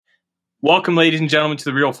Welcome, ladies and gentlemen, to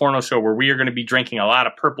the Real Forno Show, where we are going to be drinking a lot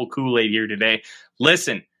of purple Kool-Aid here today.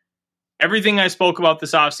 Listen, everything I spoke about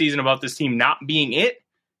this offseason about this team not being it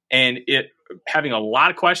and it having a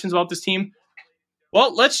lot of questions about this team,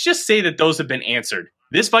 well, let's just say that those have been answered.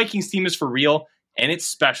 This Vikings team is for real, and it's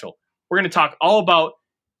special. We're going to talk all about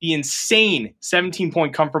the insane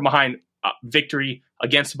 17-point come-from-behind victory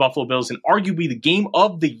against the Buffalo Bills and arguably the game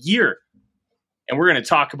of the year. And we're going to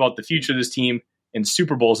talk about the future of this team, and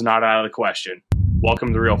Super Bowl is not out of the question. Welcome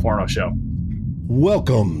to the Real Forno Show.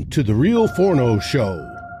 Welcome to the Real Forno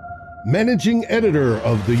Show. Managing editor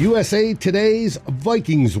of the USA Today's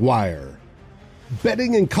Vikings Wire.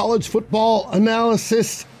 Betting and college football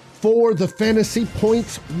analysis for the Fantasy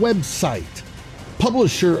Points website.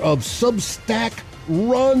 Publisher of Substack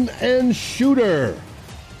Run and Shooter.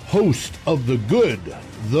 Host of The Good,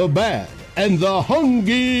 The Bad, and The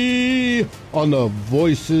Hungry on the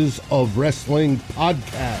Voices of Wrestling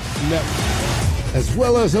Podcast Network, as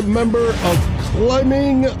well as a member of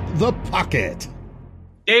Climbing the Pocket.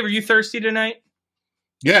 Dave, are you thirsty tonight?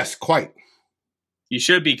 Yes, quite. You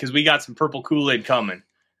should be, because we got some purple Kool-Aid coming.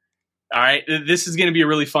 All right, this is going to be a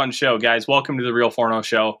really fun show, guys. Welcome to the Real Forno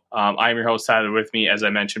Show. I'm your host, Tyler. With me, as I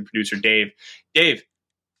mentioned, producer Dave. Dave,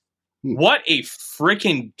 what a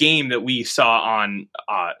freaking game that we saw on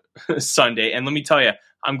Sunday. And let me tell you,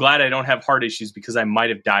 I'm glad I don't have heart issues, because I might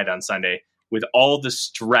have died on Sunday with all the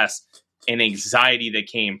stress and anxiety that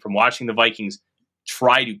came from watching the Vikings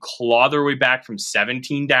try to claw their way back from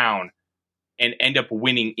 17 down and end up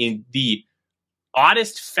winning in the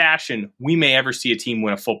oddest fashion we may ever see a team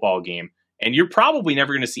win a football game. And you're probably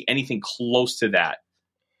never going to see anything close to that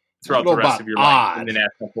throughout the rest of your life in the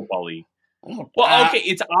National Football League. Well, okay,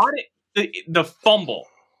 it's odd. The fumble,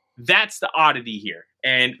 that's the oddity here.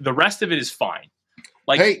 And the rest of it is fine.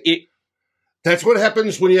 That's what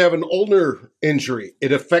happens when you have an ulnar injury.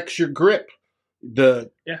 It affects your grip.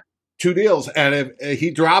 Two deals. And if he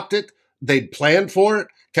dropped it, they'd planned for it.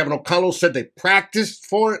 Kevin O'Connell said they practiced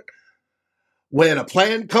for it. When a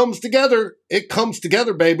plan comes together, it comes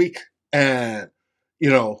together, baby. And,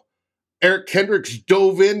 Eric Kendricks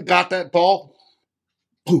dove in, got that ball.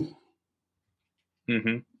 Boom.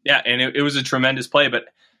 Mm-hmm. Yeah, and it was a tremendous play. But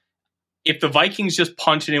if the Vikings just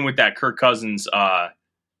punch it in with that Kirk Cousins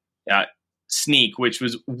sneak, which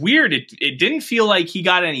was weird, it didn't feel like he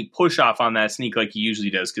got any push off on that sneak like he usually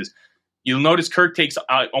does, because you'll notice Kirk takes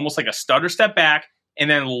almost like a stutter step back and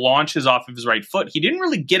then launches off of his right foot. He didn't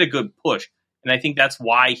really get a good push, and I think that's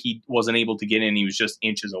why he wasn't able to get in. He was just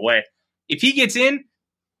inches away. If he gets in,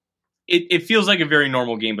 it feels like a very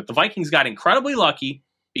normal game. But the Vikings got incredibly lucky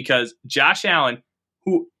because Josh Allen,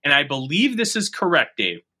 who, and I believe this is correct,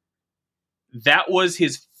 Dave, that was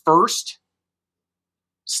his first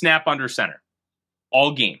snap under center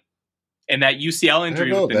all game. And that UCL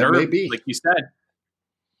injury with the nerve, like you said,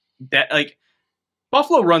 that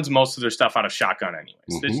Buffalo runs most of their stuff out of shotgun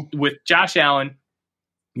anyways. Mm-hmm. With Josh Allen,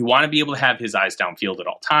 you want to be able to have his eyes downfield at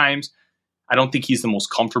all times. I don't think he's the most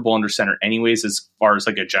comfortable under center anyways, as far as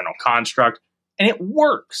a general construct. And it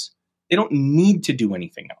works. They don't need to do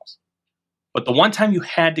anything else. But the one time you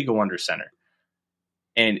had to go under center,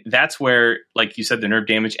 and that's where, like you said, the nerve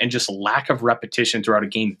damage and just lack of repetition throughout a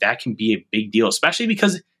game, that can be a big deal, especially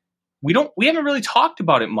because we haven't really talked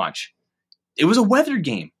about it much. It was a weather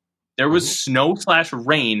game. There was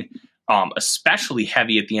snow/rain, especially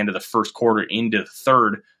heavy at the end of the first quarter into the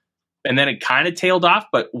third. And then it kind of tailed off.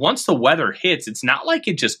 But once the weather hits, it's not like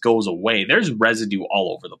it just goes away. There's residue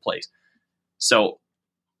all over the place. So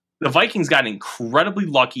the Vikings got incredibly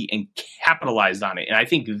lucky and capitalized on it. And I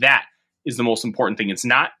think that is the most important thing. It's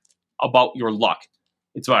not about your luck.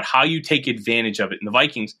 It's about how you take advantage of it. And the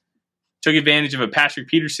Vikings took advantage of a Patrick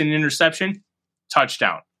Peterson interception,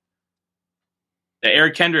 touchdown. The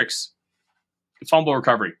Eric Kendricks fumble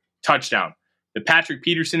recovery, touchdown. The Patrick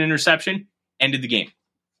Peterson interception ended the game.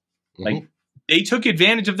 Mm-hmm. They took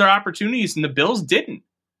advantage of their opportunities, and the Bills didn't.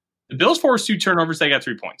 The Bills forced 2 turnovers. They got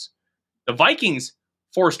 3 points. The Vikings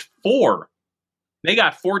forced 4. They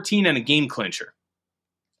got 14 and a game clincher.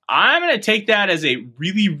 I'm going to take that as a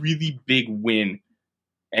really, really big win.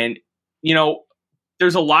 And,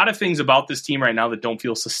 there's a lot of things about this team right now that don't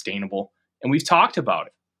feel sustainable. And we've talked about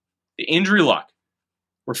it. The injury luck.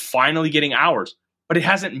 We're finally getting ours. But it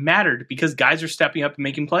hasn't mattered because guys are stepping up and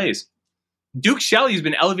making plays. Duke Shelley has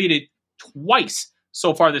been elevated twice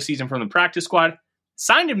so far this season from the practice squad.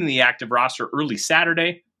 Signed him to the active roster early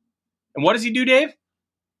Saturday. And what does he do, Dave?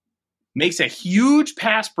 Makes a huge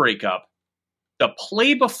pass breakup the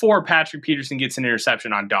play before Patrick Peterson gets an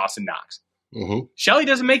interception on Dawson Knox. Mm-hmm. Shelley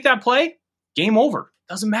doesn't make that play, game over.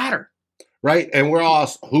 Doesn't matter. Right, and we're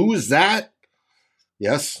all, who is that?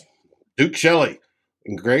 Yes, Duke Shelley,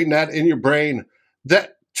 ingrain that in your brain.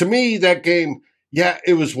 That, to me, that game, yeah,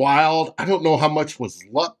 it was wild. I don't know how much was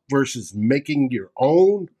luck versus making your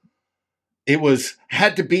own. It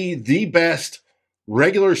had to be the best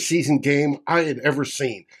regular season game I had ever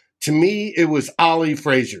seen. To me, it was Ali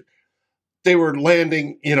Frazier. They were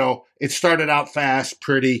landing, it started out fast,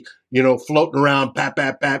 pretty, floating around, bap,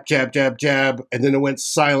 bap, bap, jab, jab, jab. And then it went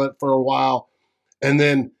silent for a while. And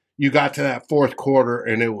then you got to that fourth quarter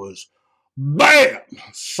and it was bam,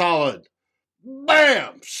 solid,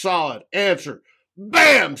 bam, solid answer,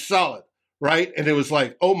 bam, solid, right? And it was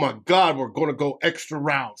like, oh my God, we're going to go extra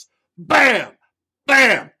rounds. Bam,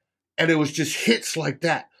 bam. And it was just hits like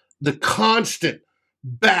that. The constant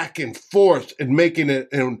back and forth and making it,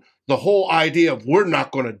 and the whole idea of we're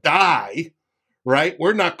not going to die, right?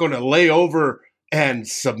 We're not going to lay over and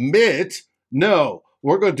submit. No,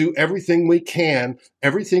 we're going to do everything we can,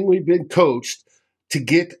 everything we've been coached to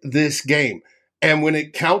get this game. And when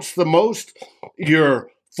it counts the most, you're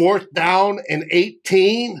 4th down and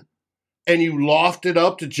 18, and you loft it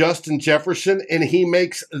up to Justin Jefferson, and he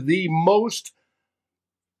makes the most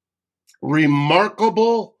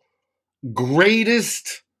remarkable,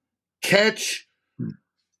 greatest catch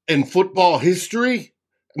in football history.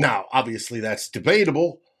 Now, obviously, that's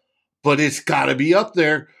debatable, but it's got to be up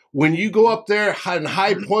there. When you go up there and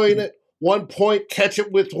high point it, 1 point, catch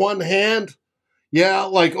it with one hand, yeah,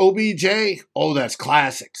 like OBJ, oh, that's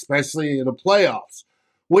classic, especially in the playoffs.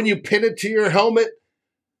 When you pin it to your helmet,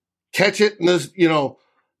 catch it in the,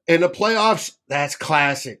 in the playoffs, that's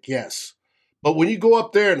classic, yes. But when you go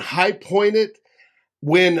up there and high point it,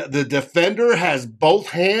 when the defender has both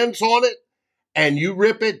hands on it and you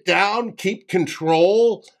rip it down, keep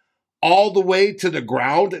control all the way to the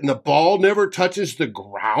ground and the ball never touches the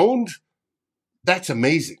ground, that's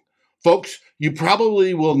amazing. Folks, you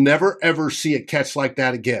probably will never, ever see a catch like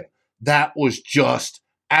that again. That was just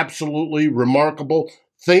absolutely remarkable.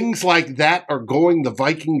 Things like that are going the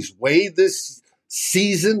Vikings' way this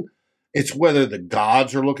season. It's whether the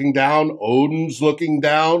gods are looking down, Odin's looking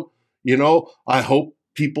down. I hope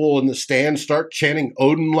people in the stands start chanting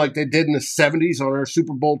Odin like they did in the 70s on our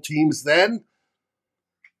Super Bowl teams then.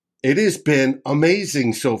 It has been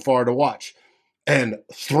amazing so far to watch. And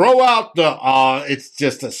throw out it's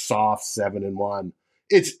just a soft 7-1.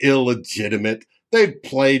 It's illegitimate. They've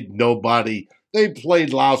played nobody. They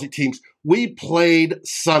played lousy teams. We played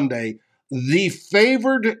Sunday the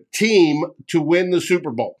favored team to win the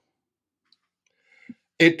Super Bowl.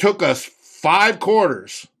 It took us 5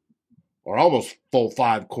 quarters, or almost full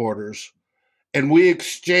 5 quarters, and we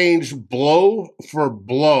exchanged blow for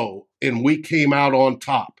blow, and we came out on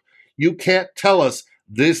top. You can't tell us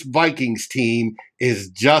this Vikings team is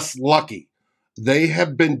just lucky. They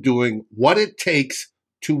have been doing what it takes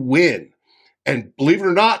to win. And believe it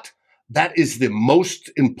or not, that is the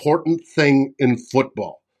most important thing in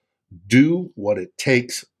football. Do what it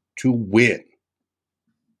takes to win.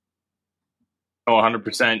 Oh,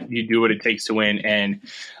 100%. You do what it takes to win. And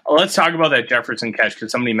let's talk about that Jefferson catch,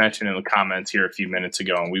 because somebody mentioned in the comments here a few minutes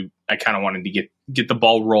ago, and I kind of wanted to get the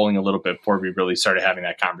ball rolling a little bit before we really started having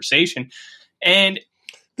that conversation. And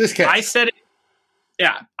this catch, I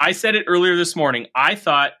said it earlier this morning. I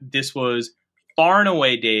thought this was far and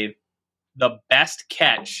away, Dave, the best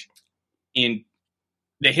catch in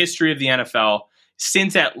the history of the NFL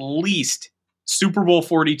since at least Super Bowl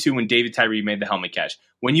 42 when David Tyree made the helmet catch.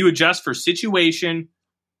 When you adjust for situation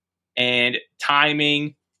and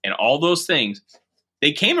timing and all those things,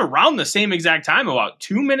 they came around the same exact time, about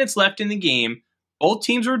 2 minutes left in the game. Both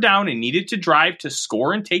teams were down and needed to drive to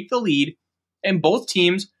score and take the lead. And both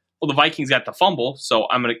teams, well, the Vikings got the fumble, so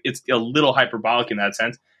it's a little hyperbolic in that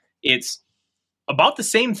sense. It's about the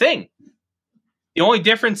same thing. The only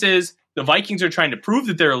difference is the Vikings are trying to prove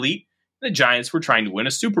that they're elite. The Giants were trying to win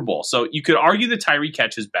a Super Bowl. So you could argue the Tyree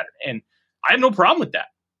catch is better. And I have no problem with that.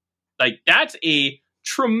 Like, that's a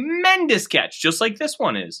tremendous catch, just like this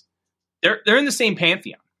one is. They're in the same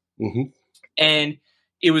pantheon. Mm-hmm. And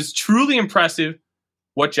it was truly impressive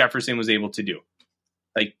what Jefferson was able to do.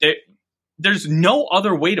 Like, there's no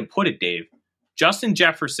other way to put it, Dave. Justin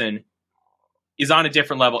Jefferson is on a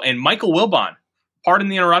different level. And Michael Wilbon, pardon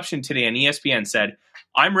the interruption today on ESPN, said,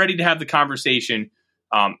 I'm ready to have the conversation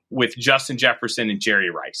with Justin Jefferson and Jerry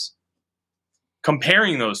Rice,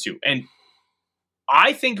 comparing those two. And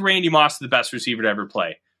I think Randy Moss is the best receiver to ever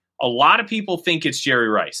play. A lot of people think it's Jerry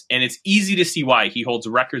Rice, and it's easy to see why. He holds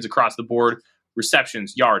records across the board,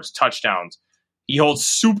 receptions, yards, touchdowns. He holds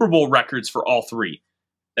Super Bowl records for all three.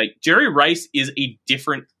 Like, Jerry Rice is a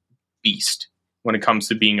different beast when it comes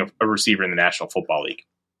to being a receiver in the National Football League.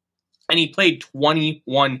 And he played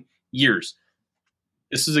 21 years.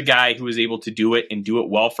 This is a guy who was able to do it and do it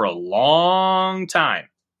well for a long time.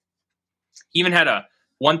 He even had a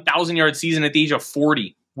 1,000-yard season at the age of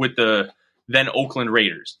 40 with the then Oakland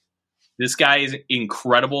Raiders. This guy is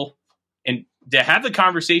incredible. And to have the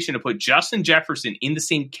conversation to put Justin Jefferson in the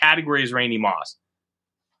same category as Randy Moss.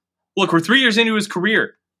 Look, we're 3 years into his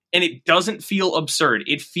career, and it doesn't feel absurd.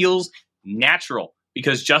 It feels natural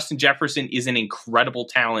because Justin Jefferson is an incredible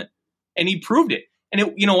talent, and he proved it.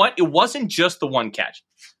 And you know what? It wasn't just the one catch.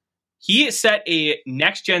 He set a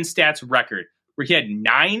next-gen stats record where he had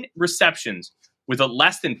 9 receptions with a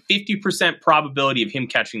less than 50% probability of him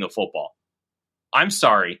catching the football. I'm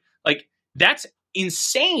sorry. Like, that's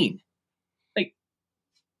insane. Like,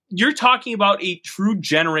 you're talking about a true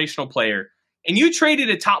generational player, and you traded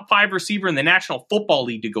a top 5 receiver in the National Football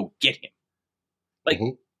League to go get him. Like,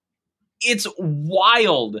 It's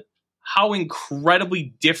wild how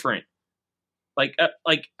incredibly different, like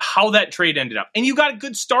how that trade ended up. And you got a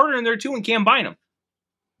good starter in there too in Cam Bynum.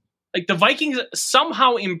 Like, the Vikings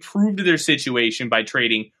somehow improved their situation by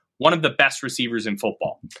trading one of the best receivers in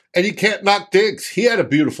football. And you can't knock Diggs. He had a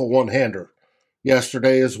beautiful one-hander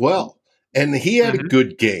yesterday as well. And he had a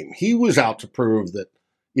good game. He was out to prove that,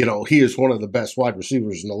 he is one of the best wide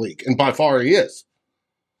receivers in the league. And by far he is.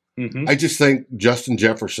 I just think Justin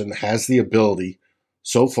Jefferson has the ability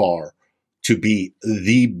so far to be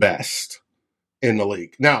the best in the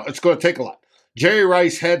league. Now, it's going to take a lot. Jerry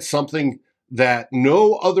Rice had something that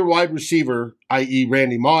no other wide receiver, i.e.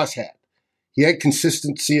 Randy Moss, had. He had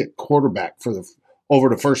consistency at quarterback for over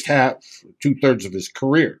the first half, 2/3 of his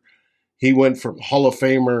career. He went from Hall of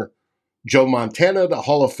Famer Joe Montana to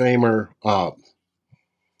Hall of Famer,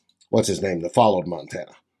 what's his name, that followed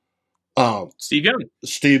Montana? Steve Young.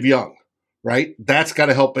 Steve Young, right? That's got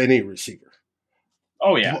to help any receiver.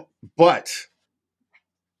 Oh, yeah. But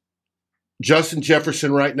Justin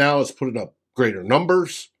Jefferson right now is putting up greater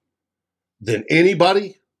numbers than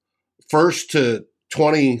anybody. First to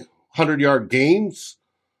 20 100-yard games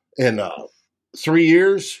in 3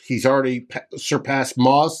 years. He's already surpassed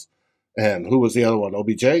Moss. And who was the other one?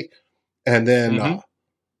 OBJ. And then,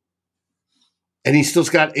 and he still's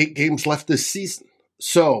got 8 games left this season.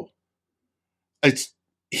 So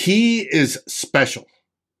he is special.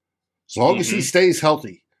 As long as he stays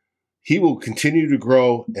healthy, he will continue to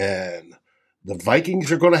grow, and the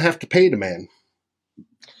Vikings are going to have to pay the man.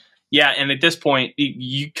 Yeah, and at this point,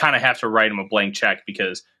 you kind of have to write him a blank check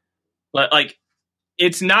because, like,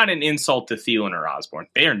 it's not an insult to Thielen or Osborne.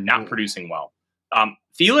 They are not producing well.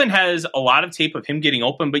 Thielen has a lot of tape of him getting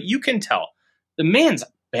open, but you can tell the man's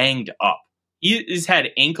banged up. He has had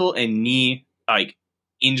ankle and knee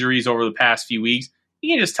injuries over the past few weeks.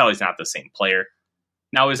 You can just tell he's not the same player.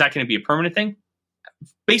 Now, is that going to be a permanent thing?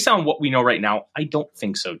 Based on what we know right now, I don't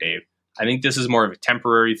think so, Dave. I think this is more of a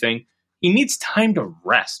temporary thing. He needs time to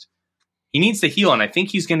rest. He needs to heal, and I think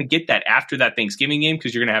he's going to get that after that Thanksgiving game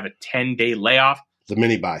because you're going to have a 10-day layoff. The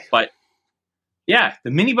mini-bye. But, yeah,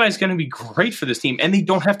 the mini-bye is going to be great for this team, and they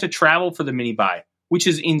don't have to travel for the mini-bye, which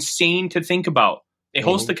is insane to think about. They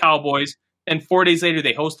host the Cowboys, and 4 days later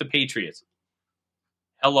they host the Patriots.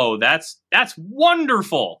 Hello, that's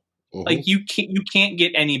wonderful. Like, you can't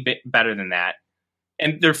get any bit better than that.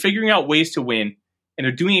 And they're figuring out ways to win, and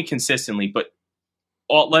they're doing it consistently. But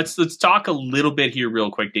let's talk a little bit here real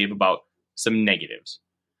quick, Dave, about some negatives.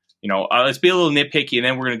 Let's be a little nitpicky, and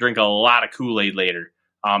then we're going to drink a lot of Kool-Aid later.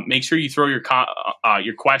 Make sure you throw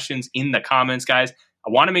your questions in the comments, guys. I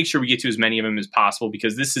want to make sure we get to as many of them as possible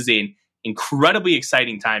because this is an incredibly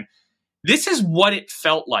exciting time. This is what it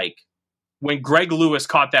felt like when Greg Lewis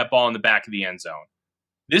caught that ball in the back of the end zone.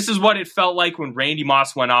 This is what it felt like when Randy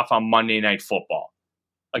Moss went off on Monday Night Football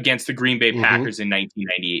against the Green Bay Packers in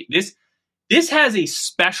 1998. This has a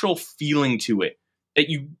special feeling to it that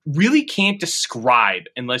you really can't describe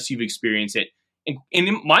unless you've experienced it. And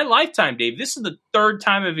in my lifetime, Dave, this is the 3rd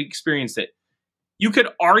time I've experienced it. You could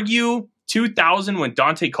argue 2000 when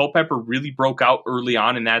Dante Culpepper really broke out early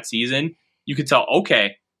on in that season. You could tell,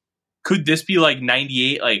 okay, could this be like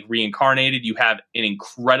 98, like reincarnated? You have an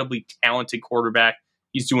incredibly talented quarterback.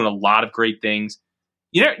 He's doing a lot of great things.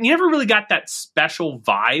 You never really got that special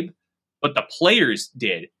vibe, but the players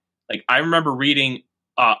did. Like, I remember reading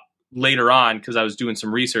later on, because I was doing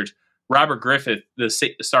some research, Robert Griffith, the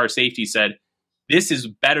star safety, said, this is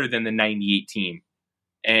better than the 98 team.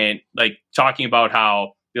 And, like, talking about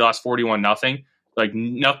how they lost 41-0, like,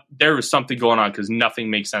 there was something going on because nothing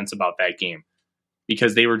makes sense about that game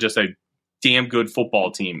because they were just a damn good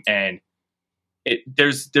football team. And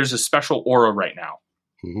there's a special aura right now.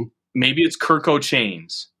 Maybe it's Kirk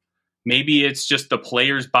O'Chains. Maybe it's just the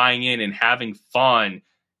players buying in and having fun.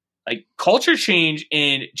 Like, culture change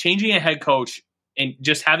and changing a head coach and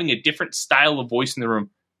just having a different style of voice in the room.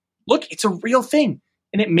 Look, it's a real thing,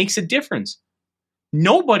 and it makes a difference.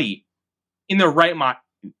 Nobody in their right mind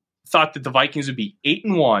thought that the Vikings would be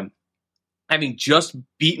 8-1, having just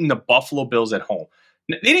beaten the Buffalo Bills at home.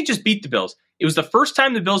 They didn't just beat the Bills. It was the first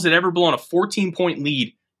time the Bills had ever blown a 14-point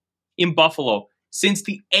lead in Buffalo since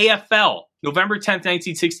the AFL, November 10th,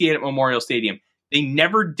 1968 at Memorial Stadium. They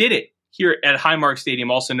never did it here at Highmark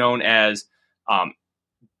Stadium, also known as,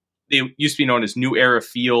 they used to be known as New Era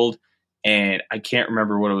Field, and I can't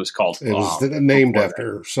remember what it was called. It was named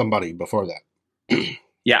after somebody before that.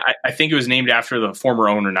 Yeah, I think it was named after the former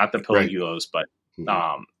owner, not the Pelagulos, but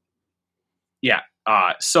yeah.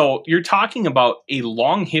 So you're talking about a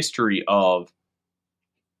long history of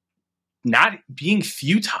not being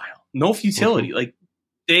futile, no futility. Mm-hmm. Like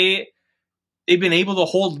they've been able to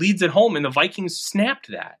hold leads at home, and the Vikings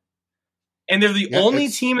snapped that. And they're the only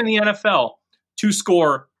team in the NFL to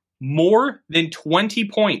score more than 20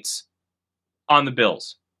 points on the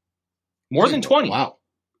Bills. More than 20. Wow.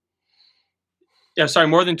 Yeah, sorry,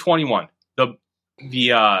 more than 21.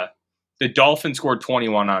 The Dolphins scored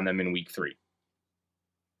 21 on them in week 3.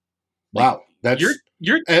 Wow, that's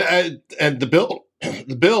and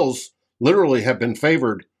the Bills literally have been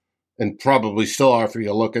favored, and probably still are if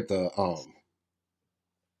you look at the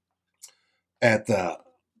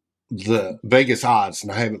Vegas odds,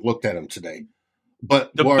 and I haven't looked at them today,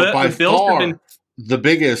 but were by far the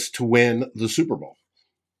biggest to win the Super Bowl.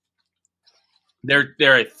 They're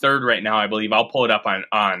at third right now, I believe. I'll pull it up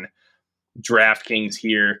on DraftKings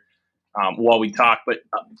here while we talk. But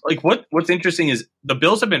what's interesting is the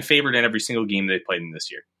Bills have been favored in every single game they've played in this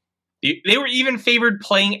year. They were even favored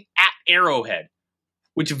playing at Arrowhead,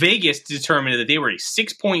 which Vegas determined that they were a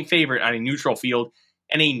 6-point favorite on a neutral field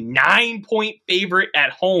and a 9-point favorite at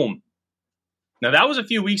home. Now, that was a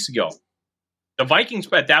few weeks ago. The Vikings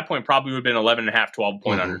at that point probably would have been 11.5,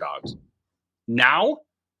 12-point underdogs. Now,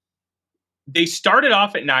 they started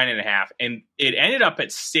off at 9.5, and it ended up at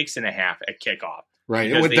 6.5 at kickoff. Right.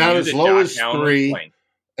 It went down as low as 3,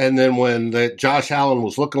 and then when Josh Allen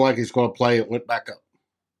was looking like he's going to play, it went back up.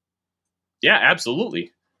 Yeah,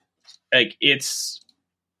 absolutely. Like, it's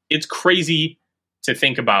crazy to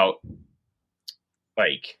think about,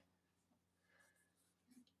 like,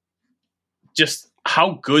 just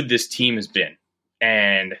how good this team has been.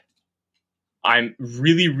 And I'm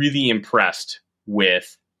really, really impressed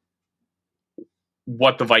with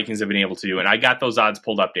what the Vikings have been able to do. And I got those odds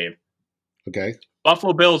pulled up, Dave. Okay.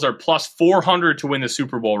 Buffalo Bills are plus 400 to win the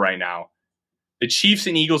Super Bowl right now. The Chiefs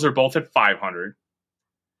and Eagles are both at 500.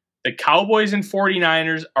 The Cowboys and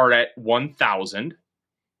 49ers are at 1,000.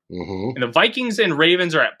 Mm-hmm. And the Vikings and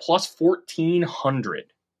Ravens are at plus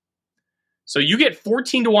 1,400. So you get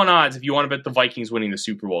 14-1 odds if you want to bet the Vikings winning the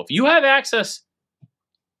Super Bowl. If you have access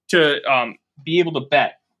to be able to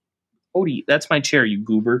bet, Odie, that's my chair, you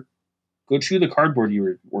goober. Go chew the cardboard you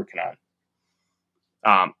were working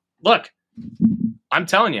on. Look, I'm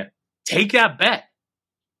telling you, take that bet.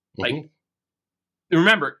 Like,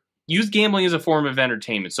 remember, use gambling as a form of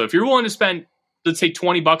entertainment. So if you're willing to spend, let's say,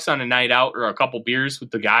 $20 on a night out or a couple beers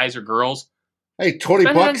with the guys or girls, hey,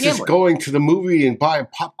 $20 is going to the movie and buying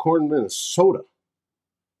popcorn and a soda.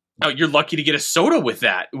 Oh, you're lucky to get a soda with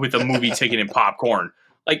that, with a movie ticket and popcorn.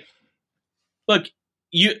 Like, look,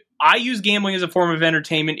 I use gambling as a form of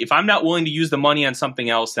entertainment. If I'm not willing to use the money on something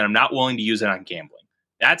else, then I'm not willing to use it on gambling.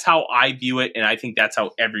 That's how I view it, and I think that's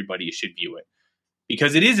how everybody should view it.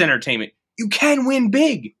 Because it is entertainment. You can win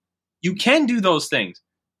big. You can do those things,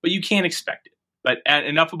 but you can't expect it. But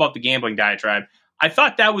enough about the gambling diatribe. I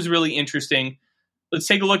thought that was really interesting. Let's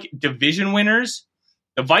take a look at division winners.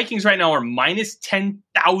 The Vikings right now are minus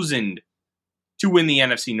 10,000 to win the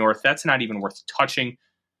NFC North. That's not even worth touching.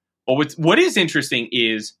 But what is interesting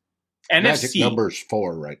is NFC. Magic number's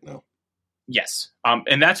 4 right now. Yes.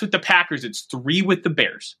 And that's with the Packers. It's 3 with the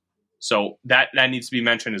Bears. So that needs to be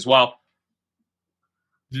mentioned as well.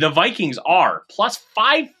 The Vikings are plus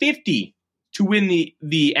 550 to win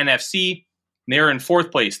the NFC. They're in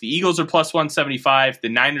 4th place. The Eagles are plus 175. The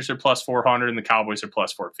Niners are plus 400. And the Cowboys are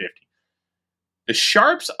plus 450. The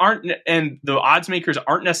Sharps aren't, and the odds makers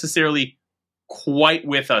aren't necessarily quite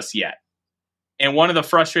with us yet. And one of the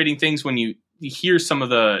frustrating things when you hear some of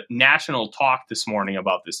the national talk this morning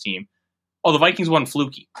about this team, the Vikings won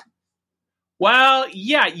fluky. Well,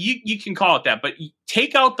 yeah, you can call it that, but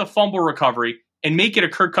take out the fumble recovery and make it a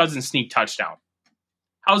Kirk Cousins sneak touchdown.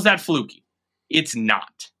 How's that fluky? It's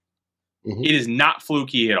not. Mm-hmm. It is not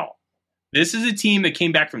fluky at all. This is a team that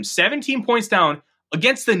came back from 17 points down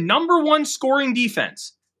against the number 1 scoring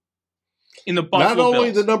defense in the Buffalo Bills. Not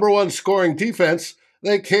only the number 1 scoring defense,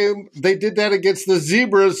 they did that against the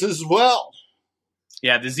Zebras as well.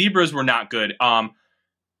 Yeah, the Zebras were not good.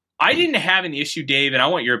 I didn't have an issue, Dave, and I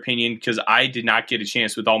want your opinion because I did not get a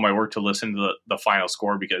chance with all my work to listen to the final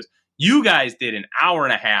score because you guys did an hour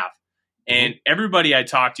and a half, and everybody I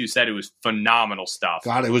talked to said it was phenomenal stuff.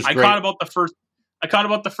 God, it was great. I caught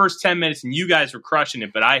about the first 10 minutes, and you guys were crushing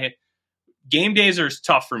it, but game days are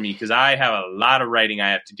tough for me because I have a lot of writing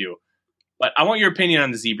I have to do. But I want your opinion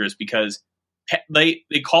on the Zebras because they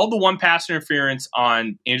called the one pass interference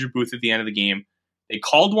on Andrew Booth at the end of the game. They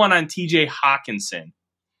called one on TJ Hawkinson.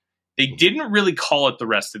 They didn't really call it the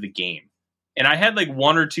rest of the game. And I had like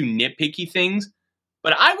one or two nitpicky things,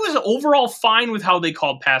 but I was overall fine with how they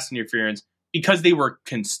called pass interference because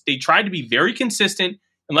they tried to be very consistent.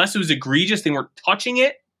 Unless it was egregious, they weren't touching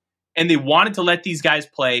it, and they wanted to let these guys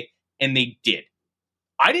play, and they did.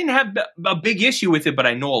 I didn't have a big issue with it, but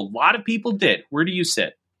I know a lot of people did. Where do you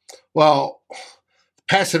sit? Well,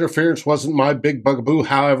 pass interference wasn't my big bugaboo.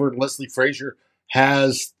 However, Leslie Frazier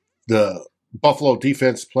has the Buffalo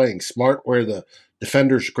defense playing smart where the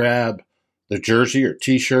defenders grab the jersey or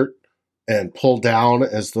T-shirt and pull down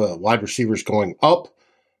as the wide receiver's going up.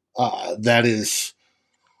 That is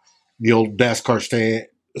the old NASCAR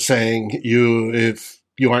saying, if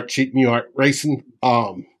you aren't cheating, you aren't racing.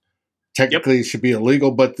 Technically, It should be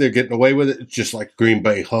illegal, but they're getting away with it. It's just like Green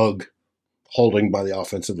Bay holding by the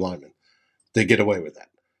offensive lineman. They get away with that.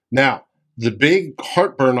 Now, the big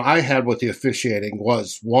heartburn I had with the officiating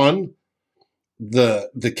was, one,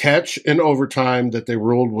 the catch in overtime that they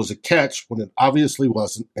ruled was a catch when it obviously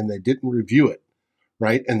wasn't, and they didn't review it,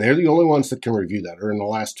 right? And they're the only ones that can review that, or in the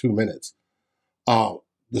last 2 minutes. The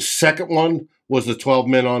second one was the 12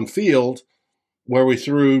 men on field where we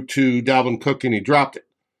threw to Dalvin Cook and he dropped it.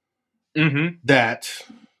 That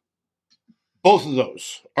both of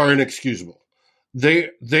those are inexcusable. They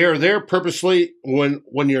are there purposely when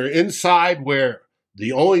you're inside, where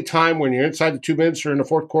the only time when you're inside the 2 minutes or in the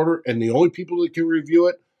fourth quarter, and the only people that can review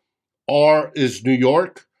it is New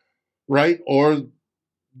York, right? Or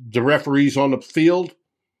the referees on the field.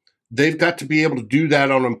 They've got to be able to do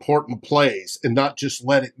that on important plays and not just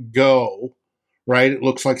let it go, right? It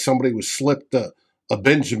looks like somebody was slipped a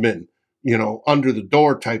Benjamin, under the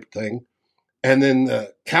door type thing. And then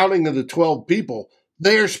the counting of the 12 people,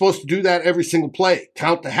 they are supposed to do that every single play,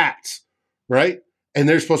 count the hats, right? And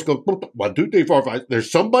they're supposed to go 1, 2, 3, 4, 5.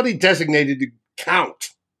 There's somebody designated to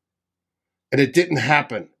count. And it didn't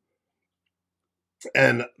happen.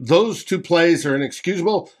 And those 2 plays are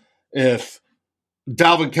inexcusable. If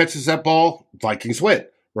Dalvin catches that ball, Vikings win,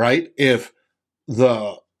 right? If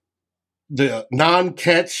the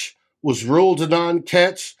non-catch was ruled a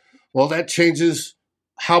non-catch, well, that changes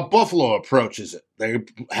how Buffalo approaches it. They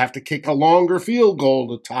have to kick a longer field goal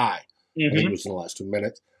to tie. I think it was in the last 2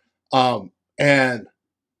 minutes. And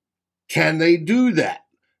can they do that?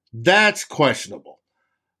 That's questionable.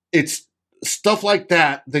 It's stuff like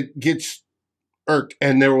that gets irked.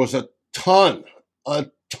 And there was a ton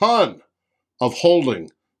of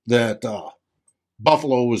holding that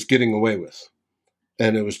Buffalo was getting away with.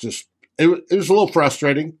 And it was just, it was a little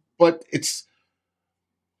frustrating, but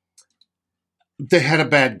they had a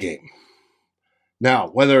bad game. Now,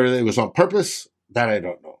 whether it was on purpose, that I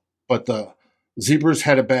don't know. But the Zebras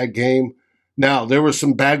had a bad game. Now, there were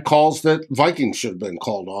some bad calls that Vikings should have been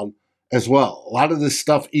called on as well. A lot of this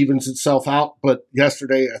stuff evens itself out, but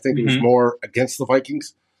yesterday I think it was more against the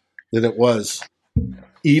Vikings than it was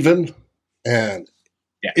even, and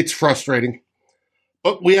it's frustrating.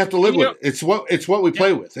 But we have to live with it. It's what we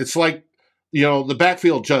play with. It's like, the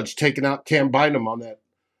backfield judge taking out Cam Bynum on that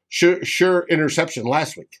sure interception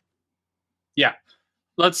last week. Yeah.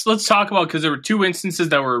 Let's talk about, because there were 2 instances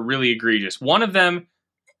that were really egregious. One of them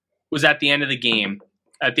was at the end of the game,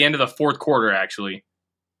 at the end of the fourth quarter, actually.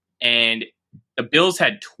 And the Bills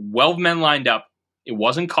had 12 men lined up. It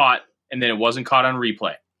wasn't caught, and then it wasn't caught on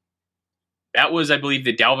replay. That was, I believe,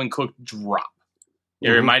 the Dalvin Cook drop.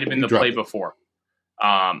 It might have been the play before.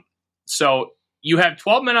 So you have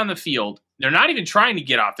 12 men on the field. They're not even trying to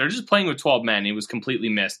get off. They're just playing with 12 men. It was completely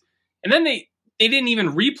missed. And then they didn't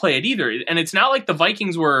even replay it either. And it's not like the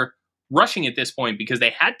Vikings were rushing at this point because they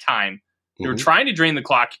had time. They were trying to drain the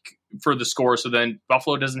clock for the score, so then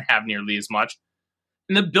Buffalo doesn't have nearly as much.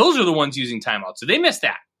 And the Bills are the ones using timeouts, so they missed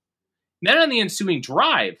that. And then on the ensuing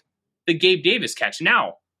drive, the Gabe Davis catch.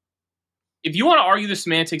 Now, if you want to argue the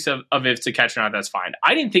semantics of if it's a catch or not, that's fine.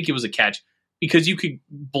 I didn't think it was a catch because you could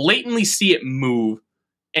blatantly see it move,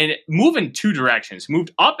 and it move in 2 directions. It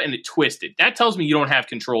moved up and it twisted. That tells me you don't have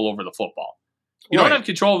control over the football. You don't have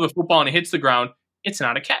control over the football and it hits the ground. It's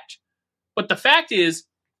not a catch. But the fact is,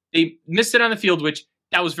 they missed it on the field, which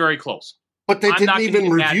that was very close. But they didn't even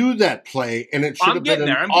review that play, and it should have been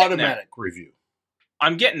an automatic review.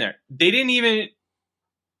 I'm getting there. They didn't even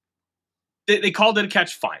they called it a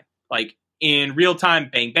catch, fine. Like in real time,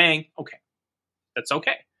 bang, bang. Okay. That's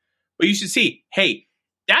okay. But you should see, hey,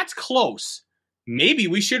 that's close. Maybe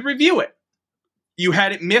we should review it. You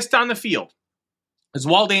had it missed on the field. As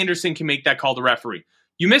Walt Anderson can make that call to referee.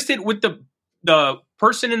 You missed it with the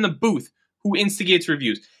person in the booth who instigates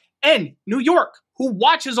reviews. And New York, who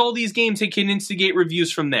watches all these games and can instigate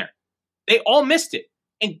reviews from there. They all missed it.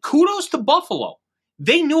 And kudos to Buffalo.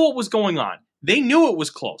 They knew what was going on. They knew it was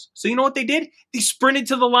close. So you know what they did? They sprinted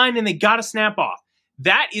to the line and they got a snap off.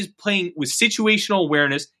 That is playing with situational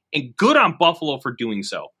awareness, and good on Buffalo for doing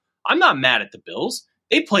so. I'm not mad at the Bills.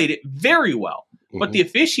 They played it very well. Mm-hmm. But the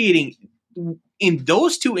officiating in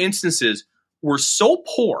those two instances were so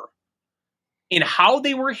poor in how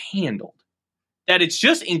they were handled that it's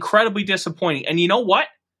just incredibly disappointing. And you know what?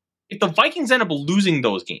 If the Vikings end up losing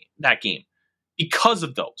that game because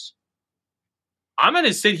of those, I'm going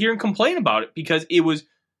to sit here and complain about it because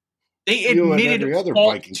they admitted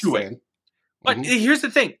fault to it. But here's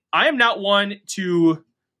the thing. I am not one to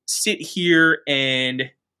sit here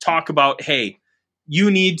and talk about, hey,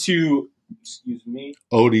 you need to, excuse me.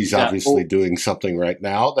 Odie's obviously doing something right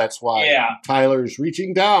now. That's why Tyler's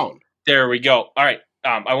reaching down. There we go. All right.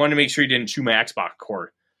 I wanted to make sure he didn't chew my Xbox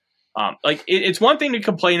cord. It's one thing to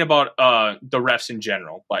complain about the refs in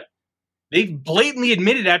general, but they blatantly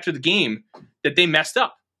admitted after the game that they messed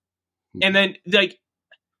up. And then,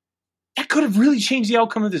 that could have really changed the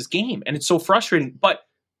outcome of this game. And it's so frustrating. But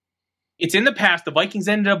it's in the past. The Vikings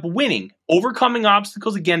ended up winning, overcoming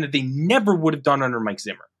obstacles again that they never would have done under Mike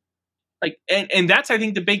Zimmer. And that's, I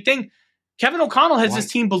think, the big thing. Kevin O'Connell has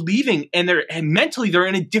this team believing, and mentally they're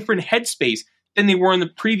in a different headspace than they were in the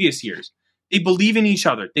previous years. They believe in each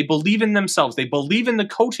other. They believe in themselves. They believe in the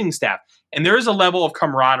coaching staff. And there is a level of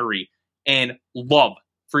camaraderie and love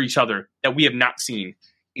for each other that we have not seen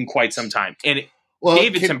in quite some time. And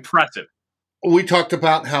Dave, it's impressive. We talked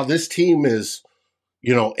about how this team is,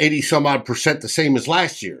 80 some odd % the same as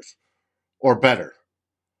last year's or better.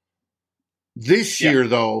 This year,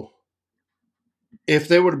 though, if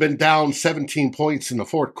they would have been down 17 points in the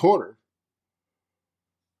fourth quarter,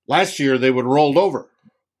 last year they would have rolled over.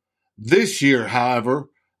 This year, however,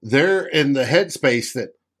 they're in the headspace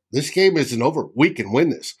that this game isn't over. We can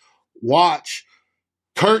win this. Watch.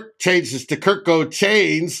 Kurt changes to Kurt Go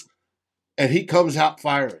Chains, and he comes out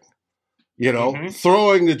firing.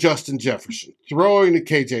 Throwing to Justin Jefferson, throwing to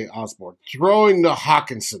KJ Osborne, throwing to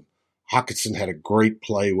Hawkinson. Hawkinson had a great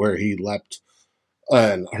play where he leapt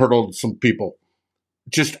and hurdled some people.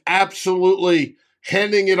 Just absolutely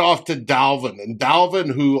handing it off to Dalvin. And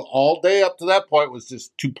Dalvin, who all day up to that point was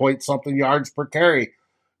just 2-point-something yards per carry,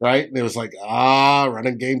 right? And it was like,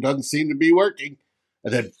 running game doesn't seem to be working.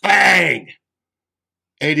 And then bang,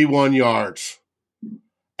 81 yards.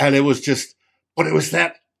 And it was just, but it was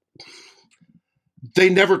that, they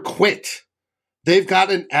never quit. They've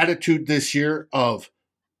got an attitude this year of,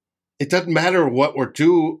 it doesn't matter what we're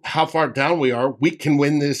doing, how far down we are, we can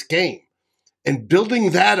win this game. And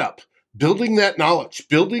building that up, building that knowledge,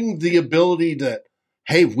 building the ability that,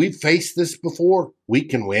 hey, we've faced this before, we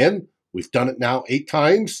can win. We've done it now 8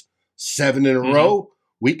 times, 7 in a row,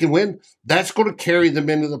 we can win. That's going to carry them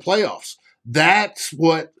into the playoffs. That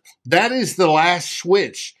is the last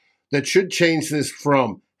switch that should change this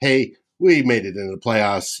from, hey, we made it into the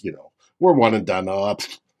playoffs, we're one and done up,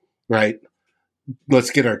 right?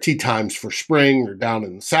 Let's get our tee times for spring or down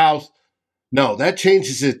in the South. No, that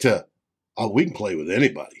changes it to, we can play with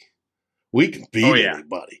anybody. We can beat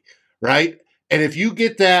anybody, right? And if you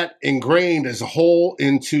get that ingrained as a whole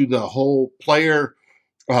into the whole player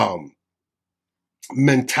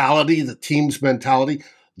mentality, the team's mentality,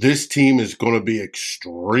 this team is going to be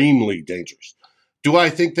extremely dangerous. Do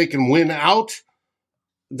I think they can win out?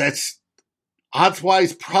 That's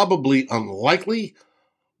odds-wise probably unlikely,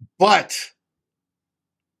 but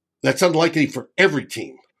that's unlikely for every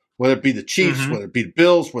team, whether it be the Chiefs, whether it be the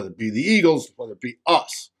Bills, whether it be the Eagles, whether it be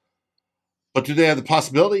us. But do they have the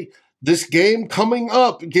possibility? This game coming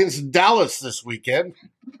up against Dallas this weekend,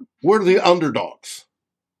 we're the underdogs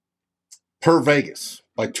per Vegas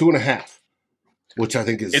by 2.5, which I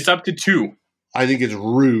think is... It's up to 2. I think it's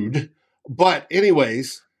rude. But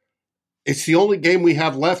anyways, it's the only game we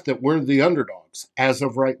have left that we're the underdogs as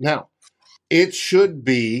of right now. It should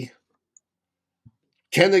be,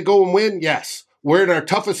 can they go and win? Yes. We're in our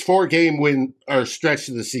toughest 4-game win or stretch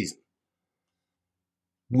of the season.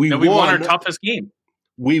 We won our toughest game.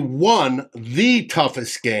 We won the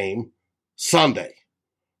toughest game Sunday,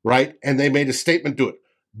 right? And they made a statement to it.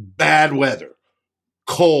 Bad weather,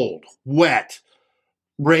 cold, wet,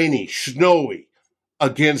 rainy, snowy,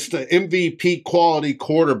 against an MVP quality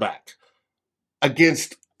quarterback,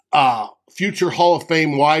 against a future Hall of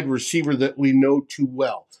Fame wide receiver that we know too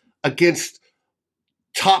well, against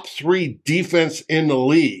top 3 defense in the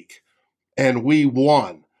league, and we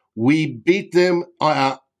won. We beat them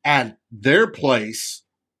at their place,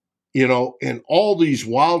 in all these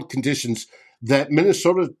wild conditions that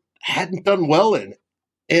Minnesota hadn't done well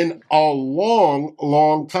in a long,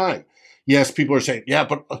 long time. Yes, people are saying, yeah,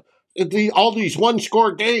 but all these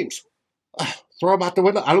one-score games, throw them out the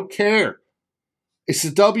window. I don't care. It's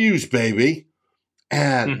the W's, baby.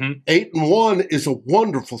 And 8-1 is a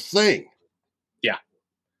wonderful thing. Yeah.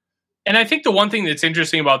 And I think the one thing that's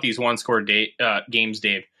interesting about these one-score games,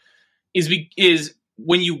 Dave, is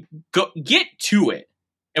when you get to it,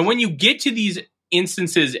 and when you get to these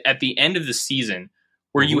instances at the end of the season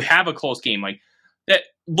where you have a close game, like that.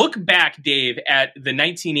 Look back, Dave, at the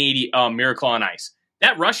 1980 Miracle on Ice.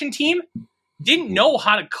 That Russian team didn't know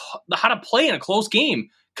how to play in a close game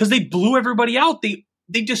because they blew everybody out. They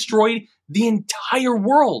destroyed the entire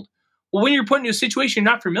world. Well, when you're put into a situation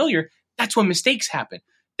you're not familiar, that's when mistakes happen.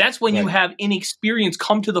 That's when you have inexperience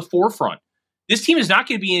come to the forefront. This team is not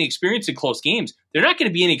going to be inexperienced in close games. They're not going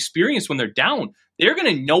to be inexperienced when they're down. They're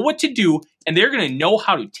going to know what to do, and they're going to know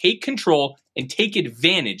how to take control and take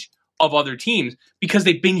advantage of other teams because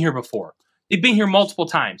they've been here before. They've been here multiple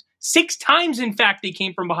times. 6 times, in fact, they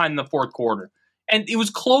came from behind in the fourth quarter. And it was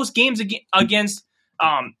close games against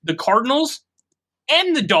the Cardinals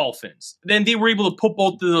and the Dolphins. Then they were able to put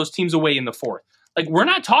both of those teams away in the fourth. Like, we're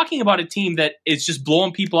not talking about a team that is just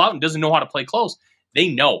blowing people out and doesn't know how to play close. They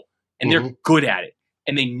know, and they're good at it.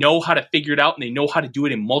 And they know how to figure it out, and they know how to do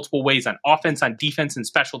it in multiple ways on offense, on defense, and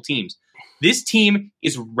special teams. This team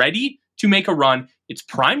is ready to make a run. It's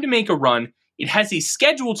primed to make a run. It has a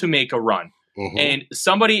schedule to make a run. And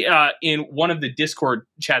somebody in one of the Discord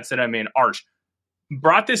chats that I'm in, Arch,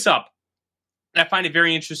 brought this up. And I find it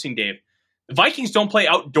very interesting, Dave. The Vikings don't play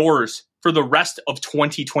outdoors for the rest of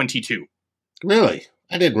 2022. Really?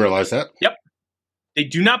 I didn't realize that. Yep. They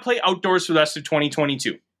do not play outdoors for the rest of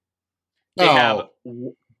 2022.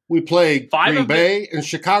 We play Green Bay and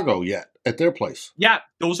Chicago yet at their place. Yeah,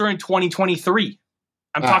 those are in 2023.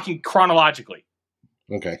 I'm talking chronologically.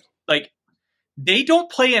 Okay. Like, they don't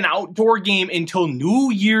play an outdoor game until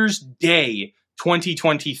New Year's Day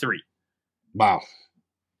 2023. Wow.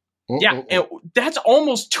 Yeah, and that's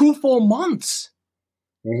almost 2 full months.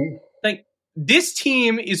 Like, this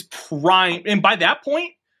team is prime, and by that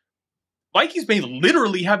point, Vikings may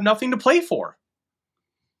literally have nothing to play for.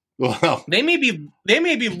 Well, they may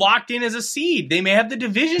be locked in as a seed. They may have the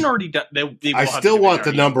division already done. I still want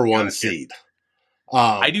the number 1 seed.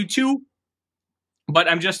 I do too, but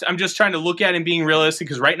I'm just trying to look at it and being realistic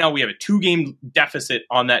because right now we have a 2-game deficit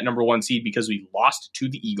on that number 1 seed because we lost to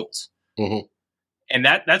the Eagles, and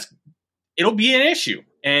it'll be an issue.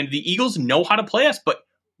 And the Eagles know how to play us, but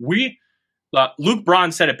Luke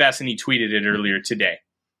Braun said it best, and he tweeted it earlier today.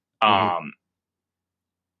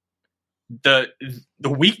 The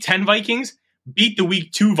Week 10 Vikings beat the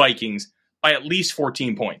Week 2 Vikings by at least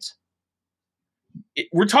 14 points.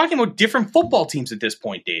 We're talking about different football teams at this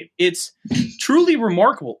point, Dave. It's truly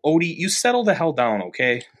remarkable. Odie, you settle the hell down,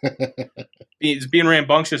 okay? He's being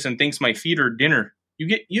rambunctious and thinks my feet are dinner.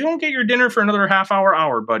 You don't get your dinner for another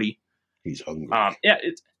hour, buddy. He's hungry.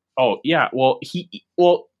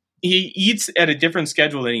 Well, he eats at a different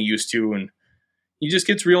schedule than he used to, and he just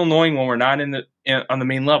gets real annoying when we're not on the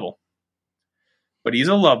main level. But he's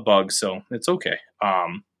a love bug, so it's okay.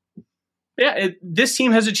 This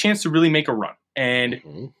team has a chance to really make a run.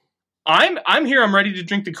 And I'm here. I'm ready to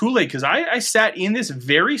drink the Kool-Aid because I sat in this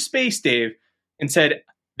very space, Dave, and said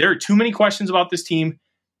there are too many questions about this team,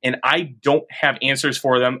 and I don't have answers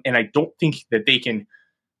for them, and I don't think that they can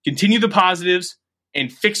continue the positives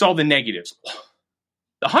and fix all the negatives.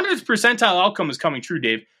 The 100th percentile outcome is coming true,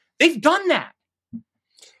 Dave. They've done that.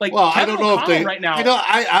 Like, well, Kevin I don't know O'Connell if they. Right now,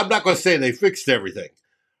 I'm not going to say they fixed everything,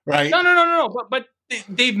 right? No. But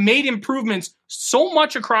they've made improvements so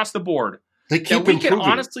much across the board. They keep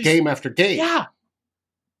improving game after game. Yeah.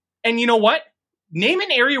 And you know what? Name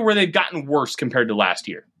an area where they've gotten worse compared to last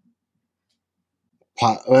year.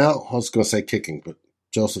 Well, I was going to say kicking, but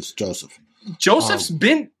Joseph's Joseph. Joseph's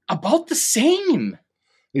been about the same.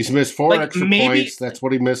 He's missed 4 extra points. That's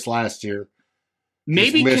what he missed last year.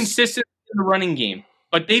 Maybe consistent in the running game,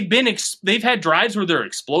 but they've had drives where they're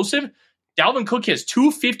explosive. Dalvin Cook has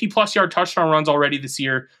 2 50-plus yard touchdown runs already this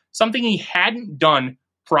year, something he hadn't done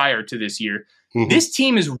prior to this year. This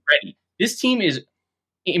team is ready. This team is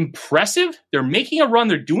impressive. They're making a run.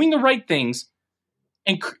 They're doing the right things.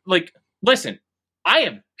 And, listen, I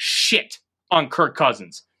have shit on Kirk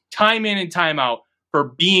Cousins time in and time out for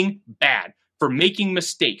being bad, for making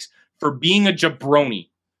mistakes, for being a jabroni.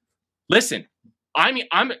 Listen,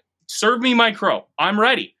 I'm serve me my crow. I'm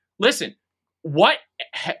ready. Listen, I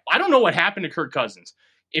don't know what happened to Kirk Cousins.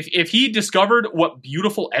 If he discovered what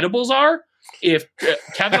beautiful edibles are, if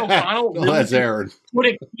Kevin O'Connell put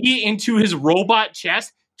a key into his robot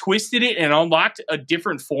chest, twisted it, and unlocked a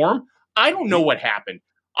different form, I don't know what happened.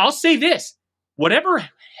 I'll say this. Whatever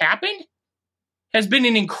happened has been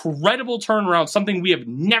an incredible turnaround, something we have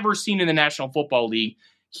never seen in the National Football League.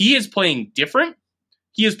 He is playing different.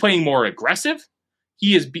 He is playing more aggressive.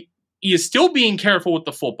 He is still being careful with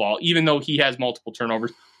the football, even though he has multiple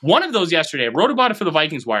turnovers. One of those yesterday, I wrote about it for the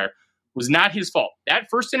Vikings Wire, was not his fault. That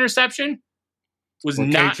first interception was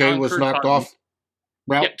not KJ was knocked off.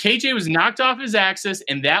 Yeah, KJ was knocked off his axis,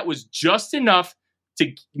 and that was just enough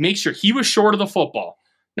to make sure he was short of the football.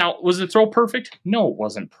 Now, was the throw perfect? No, it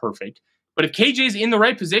wasn't perfect. But if KJ's in the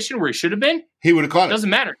right position where he should have been, he would have caught it. Doesn't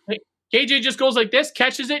matter. KJ just goes like this,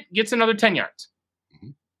 catches it, gets another 10 yards. Mm-hmm.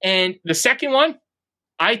 And the second one,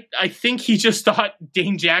 I think he just thought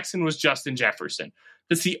Dane Jackson was Justin Jefferson.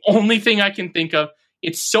 That's the only thing I can think of.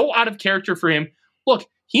 It's so out of character for him. Look,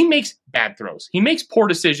 he makes bad throws. He makes poor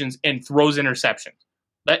decisions and throws interceptions.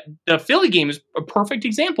 But the Philly game is a perfect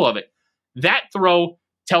example of it. That throw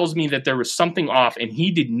tells me that there was something off, and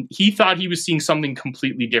he thought he was seeing something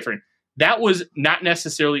completely different. That was not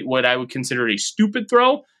necessarily what I would consider a stupid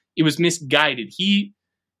throw. It was misguided. He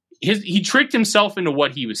tricked himself into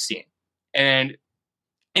what he was seeing. And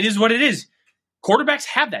it is what it is. Quarterbacks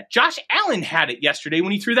have that. Josh Allen had it yesterday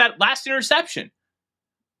when he threw that last interception.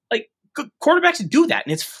 Like, quarterbacks do that,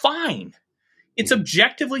 and it's fine. It's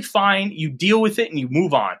objectively fine. You deal with it, and you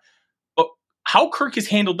move on. But how Kirk has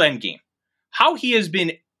handled that game, how he has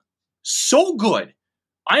been so good.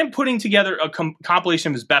 I am putting together a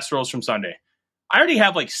compilation of his best throws from Sunday. I already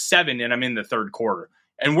have like 7, and I'm in the third quarter.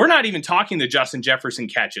 And we're not even talking the Justin Jefferson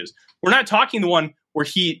catches. We're not talking the one where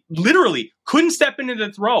he literally couldn't step into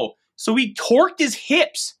the throw. So he torqued his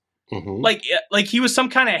hips like he was some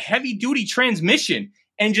kind of heavy-duty transmission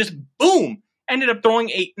and just, boom, ended up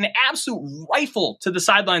throwing an absolute rifle to the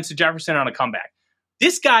sidelines to Jefferson on a comeback.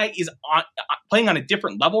 This guy is playing on a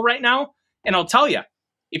different level right now. And I'll tell you,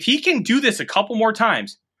 if he can do this a couple more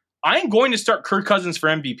times, I am going to start Kirk Cousins for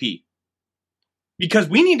MVP. Because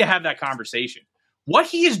we need to have that conversation. What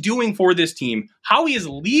he is doing for this team, how he is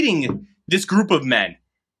leading this group of men,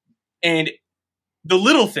 and the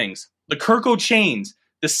little things, the Kirk O'Chains,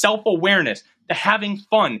 the self-awareness, the having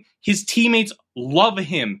fun, his teammates love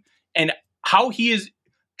him, and how he is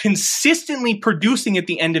consistently producing at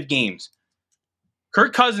the end of games.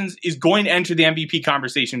 Kirk Cousins is going to enter the MVP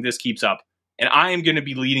conversation if this keeps up, and I am going to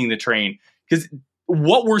be leading the train, because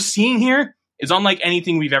what we're seeing here is unlike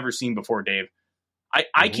anything we've ever seen before, Dave.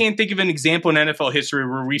 I can't think of an example in NFL history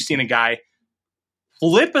where we've seen a guy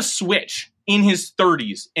flip a switch in his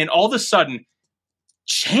 30s and all of a sudden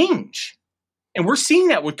change. And we're seeing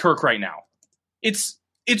that with Kirk right now. It's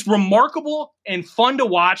remarkable and fun to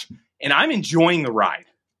watch, and I'm enjoying the ride.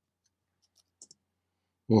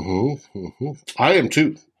 I am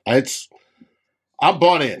too. I'm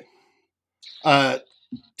bought in.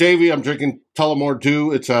 Davey, I'm drinking Tullamore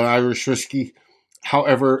Dew. It's an Irish whiskey.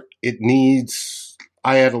 However,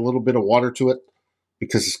 I add a little bit of water to it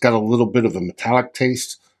because it's got a little bit of a metallic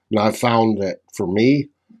taste. And I've found that for me,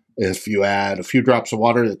 if you add a few drops of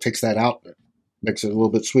water, that takes that out, it makes it a little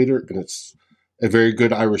bit sweeter, and it's a very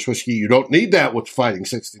good Irish whiskey. You don't need that with Fighting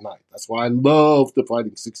 69. That's why I love the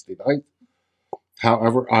Fighting 69.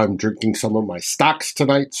 However, I'm drinking some of my stocks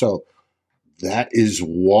tonight, so that is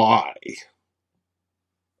why.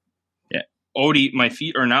 Yeah. Odie, my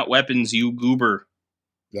feet are not weapons, you goober.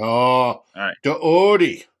 Oh, all right. The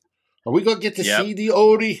Odie. Are we going to get to see the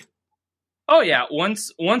Odie? Oh, yeah.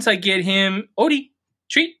 Once I get him, Odie,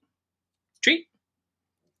 treat.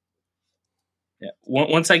 Yeah.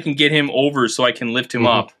 Once I can get him over so I can lift him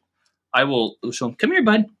up, I will show him. Come here,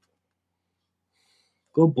 bud.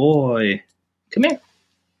 Good boy. Come here.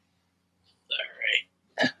 All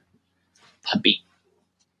right. Puppy.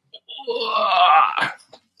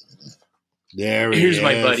 Here's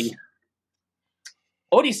my buddy.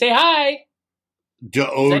 Odie, say hi. The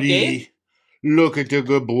Odie. Look at the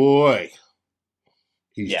good boy.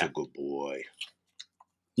 He's the good boy.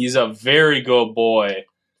 He's a very good boy.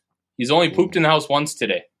 He's only pooped in the house once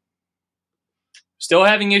today. Still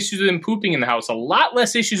having issues with him pooping in the house. A lot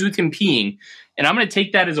less issues with him peeing. And I'm going to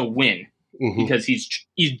take that as a win. Because he's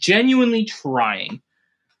genuinely trying.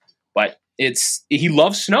 But he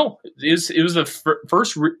loves snow. It was the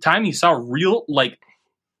first time he saw real,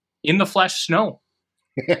 in the flesh snow.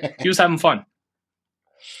 He was having fun.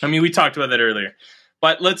 I mean, we talked about that earlier.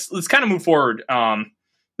 But let's kind of move forward.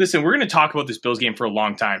 Listen, we're going to talk about this Bills game for a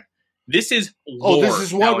long time. This is this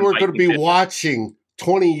is what we're going to be watching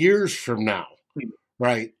 20 years from now,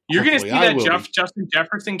 right? You're going to see that Justin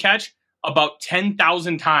Jefferson catch about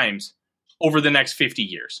 10,000 times over the next 50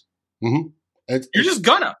 years. Mm-hmm. You're just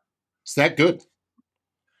gonna. It's that good.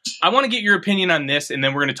 I want to get your opinion on this, and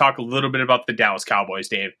then we're going to talk a little bit about the Dallas Cowboys,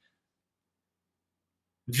 Dave.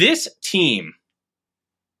 This team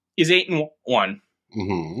is 8-1.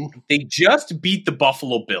 Mm-hmm. They just beat the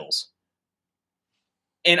Buffalo Bills.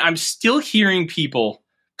 And I'm still hearing people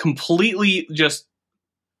completely just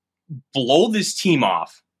blow this team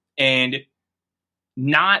off and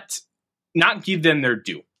not give them their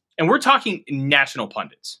due. And we're talking national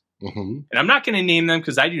pundits. Mm-hmm. And I'm not going to name them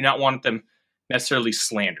because I do not want them necessarily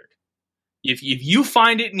slandered. If you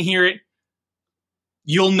find it and hear it,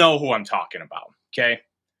 you'll know who I'm talking about, okay?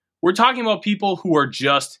 We're talking about people who are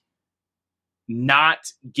just not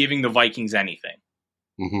giving the Vikings anything.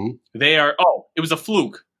 Mm-hmm. They are, it was a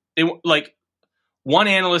fluke. They like one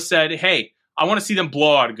analyst said, hey, I want to see them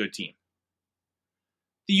blow out a good team.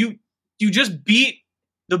 You just beat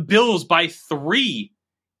the Bills by 3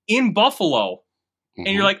 in Buffalo, mm-hmm.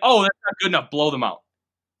 and you're like, oh, that's not good enough. Blow them out.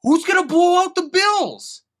 Who's going to blow out the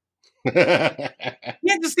Bills?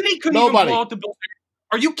 Kansas City couldn't even blow out the Bills.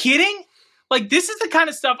 Are you kidding? Like, this is the kind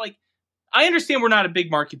of stuff, like, I understand we're not a big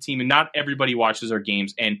market team and not everybody watches our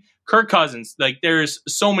games. And Kirk Cousins, like, there's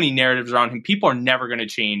so many narratives around him. People are never going to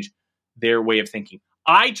change their way of thinking.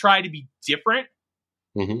 I try to be different.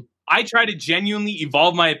 Mm-hmm. I try to genuinely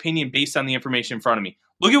evolve my opinion based on the information in front of me.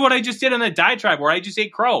 Look at what I just did on the diatribe where I just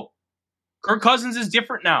ate crow. Kirk Cousins is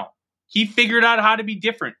different now. He figured out how to be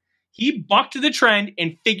different. He bucked the trend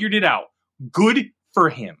and figured it out. Good for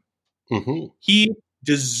him. Mm-hmm. He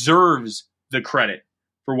deserves the credit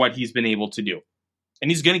for what he's been able to do.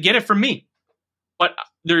 And he's going to get it from me. But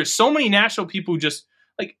there's so many national people who just,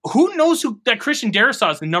 like, who knows that Christian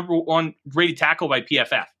Darrisaw is the number 1 rated tackle by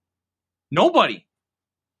PFF? Nobody.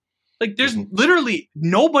 Like, there's literally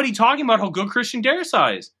nobody talking about how good Christian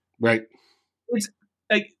Darrisaw is. Right. It's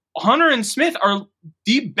like Hunter and Smith are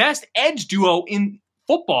the best edge duo in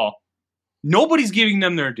football. Nobody's giving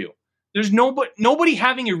them their due. There's nobody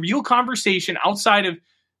having a real conversation outside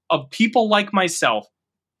of people like myself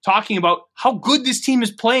talking about how good this team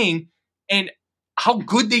is playing and how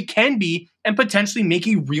good they can be and potentially make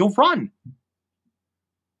a real run.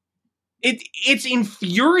 It's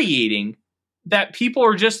infuriating that people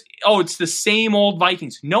are just, it's the same old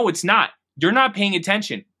Vikings. No, it's not. You're not paying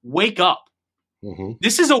attention. Wake up. Mm-hmm.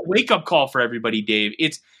 This is a wake-up call for everybody, Dave.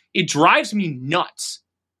 It drives me nuts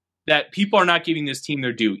that people are not giving this team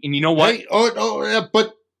their due. And you know what? Hey,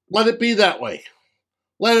 but let it be that way.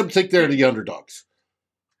 Let them think they're the underdogs.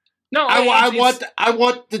 No, I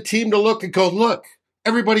want the team to look and go, look,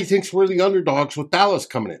 everybody thinks we're the underdogs with Dallas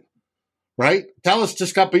coming in, right? Dallas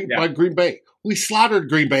just got beat by Green Bay. We slaughtered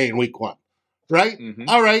Green Bay in week 1, right? Mm-hmm.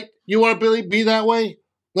 All right, you want to be that way?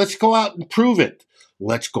 Let's go out and prove it.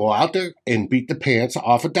 Let's go out there and beat the pants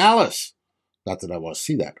off of Dallas. Not that I want to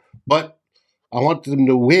see that, but I want them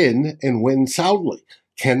to win and win soundly.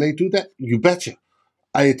 Can they do that? You betcha.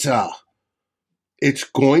 It's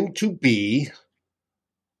going to be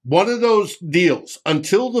one of those deals.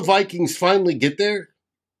 Until the Vikings finally get there,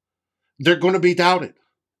 they're going to be doubted.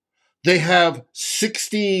 They have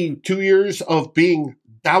 62 years of being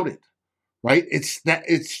doubted, right?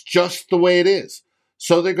 It's just the way it is.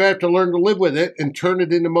 So they're going to have to learn to live with it and turn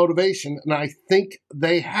it into motivation, and I think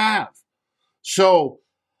they have. So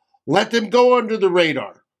let them go under the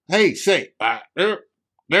radar. Hey,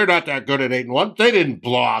 they're not that good at 8-1. They didn't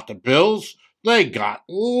blow out the Bills. They got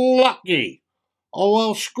lucky. Oh,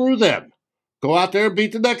 well, screw them. Go out there and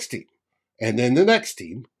beat the next team. And then the next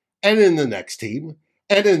team. And then the next team.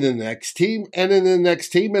 And then the next team. And then the next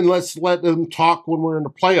team. And let's let them talk when we're in the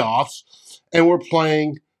playoffs and we're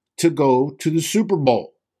playing to go to the Super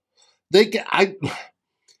Bowl.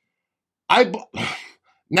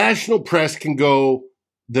 National press can go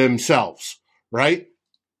themselves, right?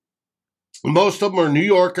 Most of them are New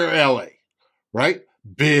York or LA, right?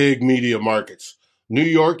 Big media markets. New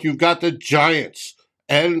York, you've got the Giants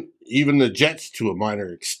and even the Jets to a minor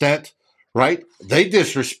extent, right? They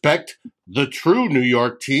disrespect the true New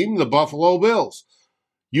York team, the Buffalo Bills.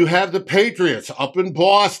 You have the Patriots up in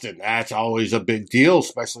Boston. That's always a big deal,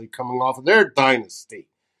 especially coming off of their dynasty.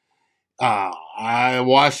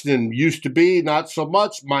 Washington used to be, not so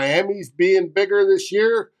much. Miami's being bigger this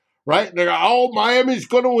year, right? They're Miami's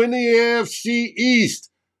going to win the AFC East.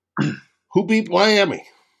 Who beat Miami?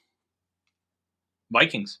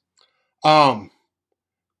 Vikings. And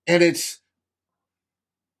let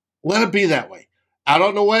it be that way. Out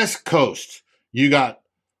on the West Coast, you got,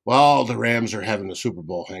 well, the Rams are having a Super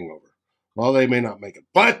Bowl hangover. Well, they may not make it.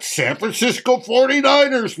 But San Francisco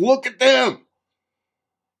 49ers, look at them.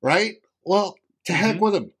 Right? Well, to heck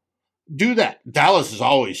with them. Do that. Dallas is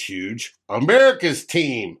always huge. America's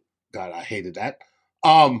team. God, I hated that.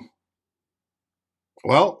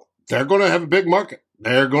 Well, they're going to have a big market.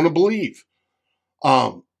 They're going to believe.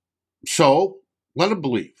 So let them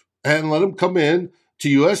believe and let them come in to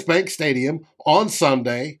US Bank Stadium on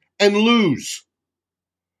Sunday and lose.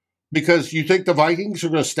 Because you think the Vikings are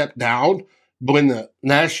going to step down when the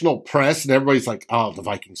national press and everybody's like, oh, the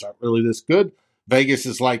Vikings aren't really this good. Vegas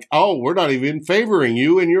is like, oh, we're not even favoring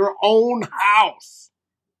you in your own house.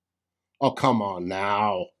 Oh, come on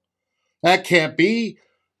now. That can't be.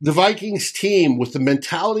 The Vikings team, with the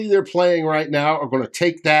mentality they're playing right now, are going to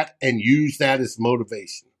take that and use that as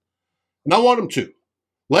motivation. And I want them to.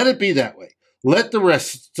 Let it be that way. Let the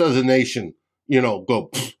rest of the nation,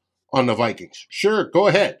 go on the Vikings. Sure, go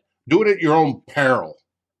ahead. Do it at your own peril.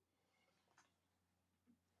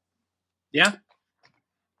 Yeah.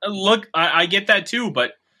 Look, I get that too,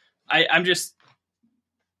 but I'm just...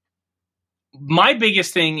 My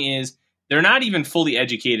biggest thing is they're not even fully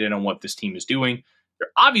educated on what this team is doing. They're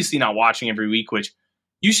obviously not watching every week, which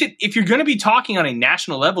you should, if you're going to be talking on a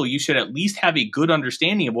national level, you should at least have a good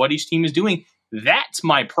understanding of what each team is doing. That's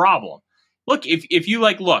my problem. Look, if you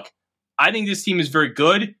look, I think this team is very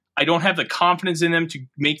good. I don't have the confidence in them to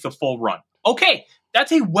make the full run. Okay,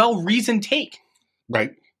 that's a well-reasoned take.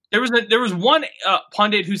 Right. There was one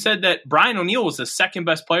pundit who said that Brian O'Neill was the second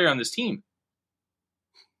best player on this team.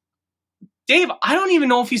 Dave, I don't even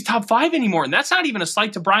know if he's top 5 anymore, and that's not even a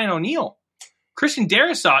slight to Brian O'Neill. Christian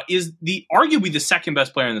Darrisaw is arguably the second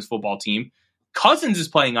best player on this football team. Cousins is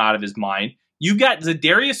playing out of his mind. You got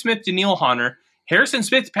Zadarius Smith, Danielle Hunter, Harrison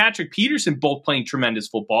Smith, Patrick Peterson, both playing tremendous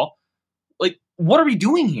football. What are we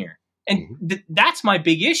doing here? And that's my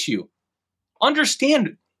big issue.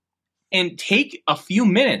 Understand and take a few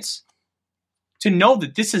minutes to know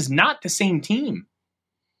that this is not the same team.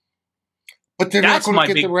 But they're not going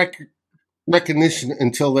to get the recognition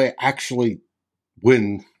until they actually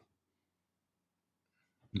win,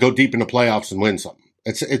 go deep in the playoffs and win something.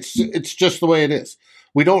 It's just the way it is.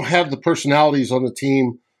 We don't have the personalities on the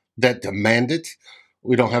team that demand it.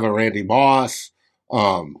 We don't have a Randy Moss,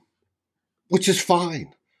 which is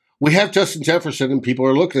fine. We have Justin Jefferson, and people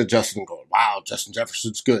are looking at Justin and going, wow, Justin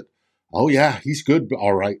Jefferson's good. Oh, yeah, he's good,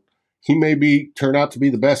 all right. He may turn out to be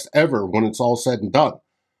the best ever when it's all said and done.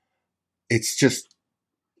 It's just,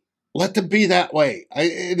 let them be that way.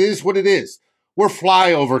 It is what it is. We're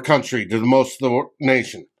flyover country to the most of the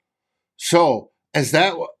nation. So,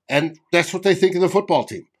 and that's what they think of the football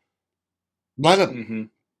team. Let them. Mm-hmm.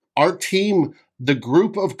 Our team, the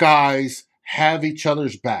group of guys, have each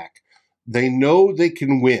other's back. They know they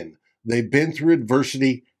can win. They've been through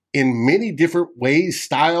adversity in many different ways,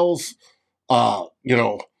 styles,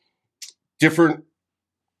 different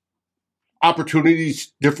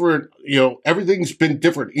opportunities, different, everything's been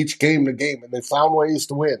different each game to game, and they found ways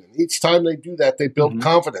to win. And each time they do that, they build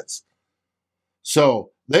confidence.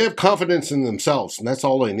 So they have confidence in themselves, and that's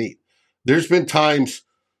all they need. There's been times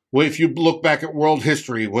where, if you look back at world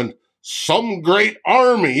history, when some great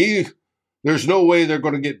army, there's no way they're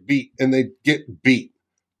going to get beat, and they get beat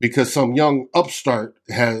because some young upstart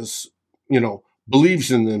has, believes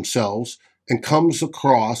in themselves and comes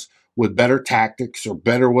across with better tactics or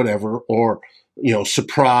better whatever, or,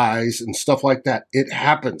 surprise and stuff like that. It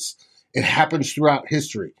happens. It happens throughout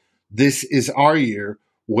history. This is our year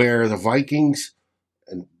where the Vikings,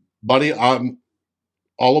 and buddy, I'm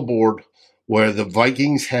all aboard, where the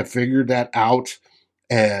Vikings have figured that out,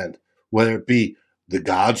 and whether it be the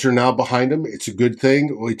gods are now behind them, it's a good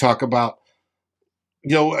thing. We talk about,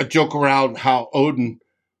 a joke around how Odin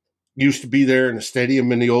used to be there in a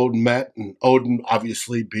stadium in the old Met, and Odin,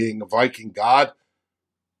 obviously being a Viking god,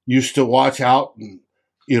 used to watch out and,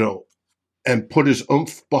 and put his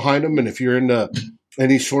oomph behind him. And if you're into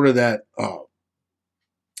any sort of that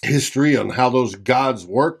history on how those gods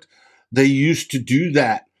worked, they used to do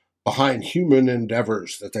that behind human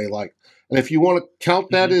endeavors that they liked. And if you want to count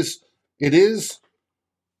that as it is,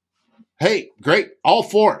 hey, great, all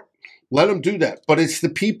for it. Let them do that. But it's the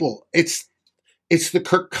people. It's the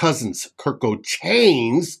Kirk Cousins, Kirk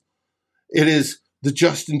O'Chains. It is the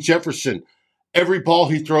Justin Jefferson. Every ball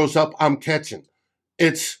he throws up, I'm catching.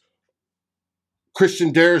 It's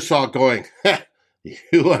Christian Darrisaw going,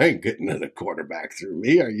 you ain't getting to the quarterback through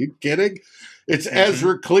me. Are you kidding? It's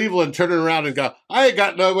Ezra Cleveland turning around and go, I ain't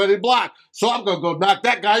got nobody blocked, so I'm going to go knock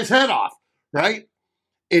that guy's head off, right?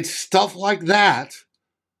 It's stuff like that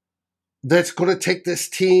that's going to take this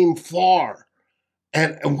team far.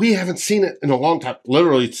 And we haven't seen it in a long time,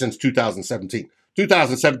 literally since 2017.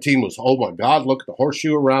 2017 was, oh my God, look at the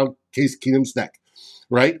horseshoe around Case Keenum's neck,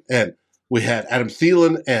 right? And we had Adam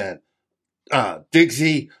Thielen and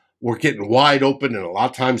Diggsy were getting wide open, and a lot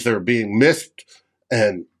of times they were being missed,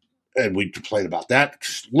 and we complained about that.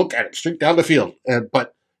 Just look at it straight down the field,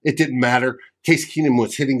 but it didn't matter. Case Keenum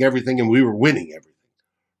was hitting everything, and we were winning everything,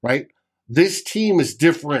 right? This team is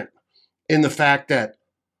different in the fact that,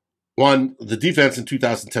 one, the defense in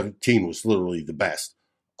 2017 was literally the best.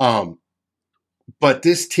 But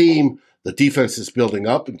this team, the defense is building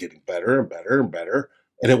up and getting better and better and better.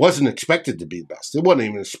 And it wasn't expected to be the best. It wasn't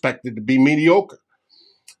even expected to be mediocre.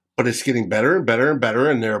 But it's getting better and better and better,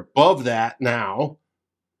 and they're above that now.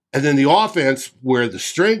 And then the offense, where the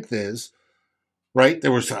strength is, right,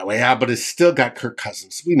 there was, but it's still got Kirk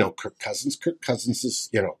Cousins. We know Kirk Cousins. Kirk Cousins is,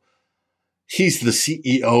 he's the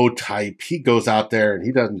CEO type. He goes out there and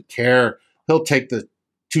he doesn't care. He'll take the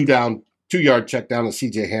 2-yard check down to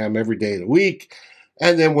C.J. Ham every day of the week.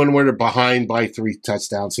 And then when we're behind by 3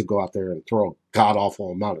 touchdowns, he'll go out there and throw a god-awful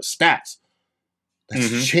amount of stats.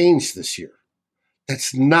 That's changed this year.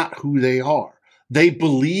 That's not who they are. They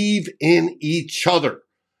believe in each other.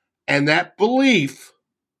 And that belief,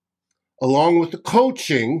 along with the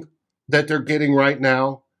coaching that they're getting right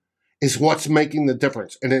now, is what's making the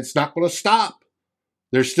difference. And it's not going to stop.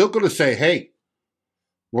 They're still going to say, hey,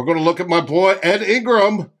 we're going to look at my boy Ed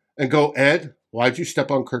Ingram and go, Ed, why'd you step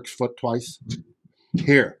on Kirk's foot twice?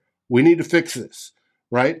 Here, we need to fix this,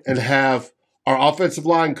 right? And have our offensive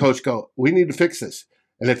line coach go, we need to fix this.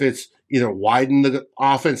 And if it's either widen the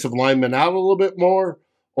offensive lineman out a little bit more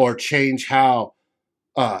or change how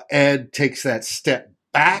Ed takes that step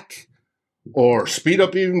back or speed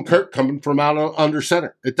up even Kirk coming from out under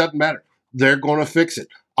center. It doesn't matter. They're going to fix it.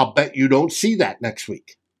 I'll bet you don't see that next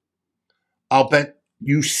week. I'll bet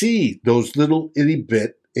you see those little itty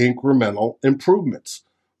bit incremental improvements.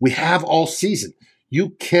 We have all season.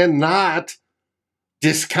 You cannot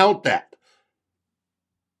discount that.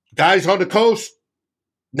 Guys on the coast,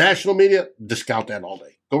 national media, discount that all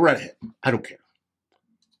day. Go right ahead. I don't care.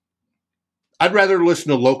 I'd rather listen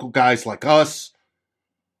to local guys like us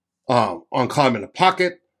on Climb in the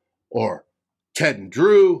Pocket, or Ted and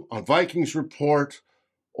Drew on Vikings Report,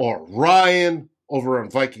 or Ryan over on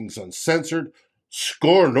Vikings Uncensored.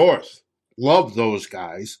 Score North. Love those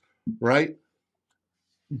guys, right?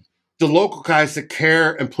 The local guys that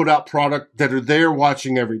care and put out product, that are there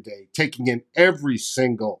watching every day, taking in every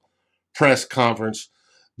single press conference,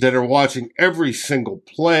 that are watching every single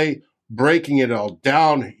play, breaking it all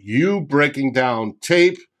down, you breaking down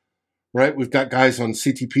tape, right? We've got guys on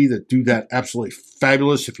CTP that do that absolutely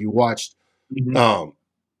fabulous. If you watched,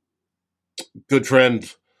 good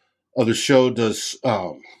friend of the show does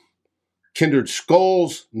Kindred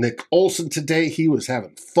Skulls, Nick Olson today. He was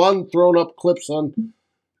having fun throwing up clips on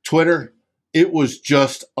Twitter. It was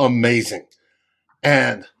just amazing.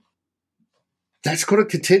 And that's going to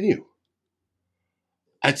continue.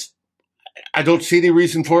 I don't see any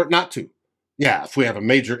reason for it not to. Yeah, if we have a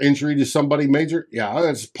major injury to somebody major, yeah,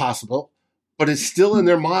 that's possible. But it's still in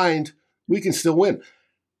their mind, we can still win.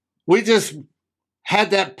 We just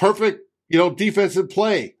had that perfect, defensive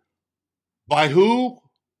play. By who?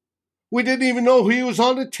 We didn't even know he was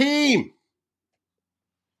on the team.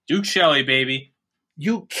 Duke Shelley, baby.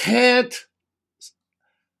 You can't.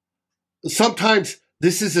 Sometimes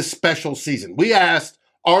this is a special season. We asked,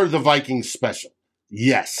 are the Vikings special?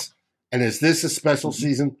 Yes. And is this a special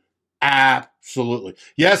season? Absolutely.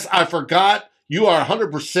 Yes, I forgot. You are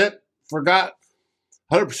 100% forgot.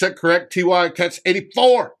 100% correct. TY catch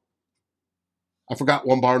 84. I forgot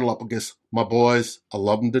one bar in Lupagus. My boys, I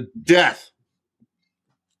love them to death.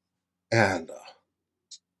 And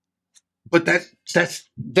but that's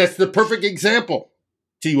the perfect example,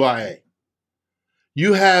 TYA.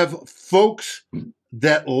 You have folks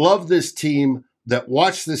that love this team, that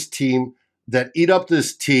watch this team, that eat up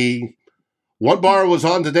this tea. One bar was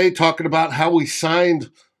on today talking about how we signed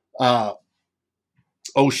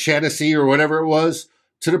O'Shaughnessy or whatever it was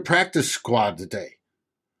to the practice squad today.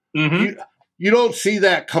 You don't see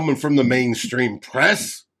that coming from the mainstream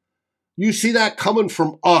press. You see that coming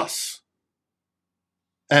from us.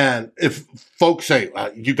 And if folks say,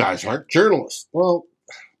 you guys aren't journalists, well,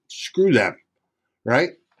 screw them,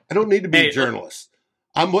 right? I don't need to be a journalist.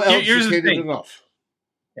 I'm well educated enough.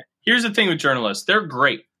 Here's the thing with journalists. They're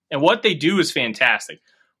great. And what they do is fantastic.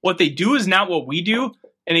 What they do is not what we do.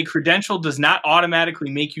 And a credential does not automatically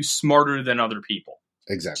make you smarter than other people.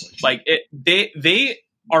 Exactly. They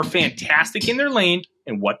are fantastic in their lane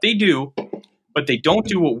and what they do, but they don't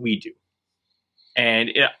do what we do.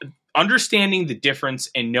 And understanding the difference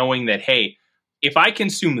and knowing that, hey, if I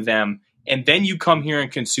consume them and then you come here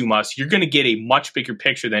and consume us, you're going to get a much bigger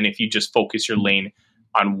picture than if you just focus your lane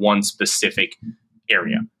on one specific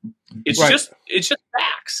area. It's Right. just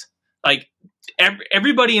facts. Like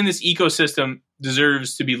everybody in this ecosystem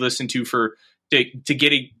deserves to be listened to to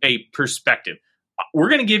get a perspective. We're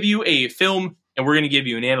going to give you a film and we're going to give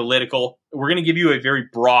you an analytical. We're going to give you a very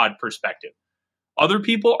broad perspective. Other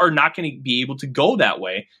people are not going to be able to go that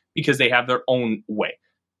way because they have their own way.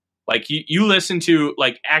 Like you listen to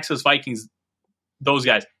like Access Vikings, those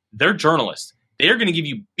guys, they're journalists. They're going to give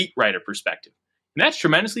you beat writer perspective. And that's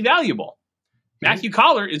tremendously valuable. Mm-hmm. Matthew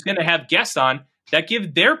Collar is going to have guests on that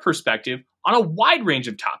give their perspective on a wide range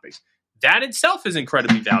of topics. That itself is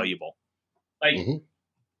incredibly valuable. Like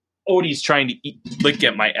Odie's trying to lick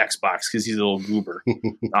at my Xbox because he's a little goober.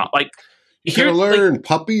 Like you gotta learn,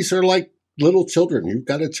 puppies are like little children. You've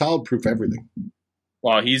got to childproof everything.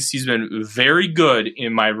 Well, he's been very good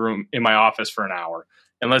in my room, in my office for an hour.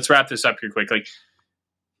 And let's wrap this up here quick. Like,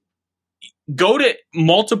 go to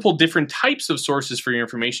multiple different types of sources for your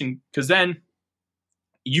information, because then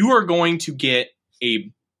you are going to get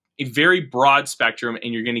a very broad spectrum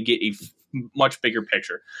and you're going to get a much bigger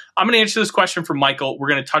picture. I'm going to answer this question from Michael. We're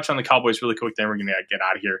going to touch on the Cowboys really quick, then we're going to get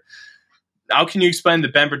out of here. How can you explain the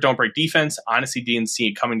Bend but don't break defense? Honestly, didn't see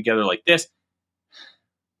it coming together like this.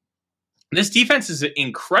 This defense is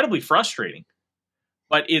incredibly frustrating,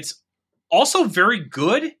 but it's also very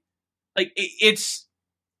good. Like it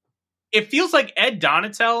feels like Ed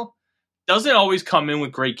Donatel doesn't always come in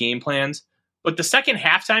with great game plans, but the second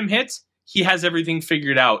halftime hits, he has everything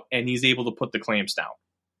figured out and he's able to put the clamps down.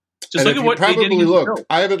 Just look at what they did.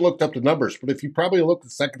 I haven't looked up the numbers, but if you probably look at the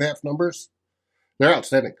second half numbers, they're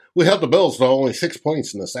outstanding. We held the Bills to only 6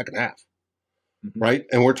 points in the second half, right?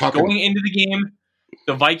 And we're talking going into the game.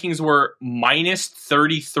 The Vikings were minus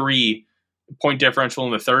 33 point differential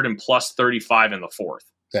in the third and plus 35 in the fourth.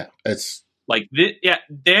 Yeah, it's like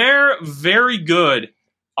they're very good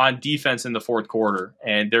on defense in the fourth quarter,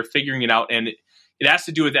 and they're figuring it out. And it has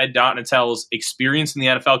to do with Ed Donatel's experience in the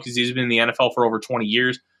NFL because he's been in the NFL for over 20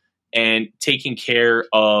 years and taking care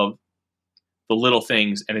of the little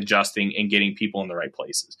things and adjusting and getting people in the right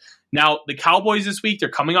places. Now, the Cowboys this week, they're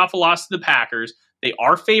coming off a loss to the Packers. They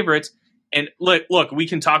are favorites. And look, we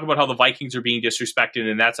can talk about how the Vikings are being disrespected,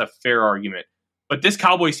 and that's a fair argument. But this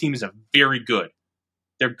Cowboys team is very good.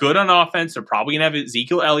 They're good on offense. They're probably going to have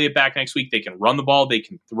Ezekiel Elliott back next week. They can run the ball. They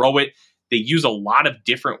can throw it. They use a lot of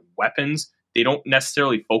different weapons. They don't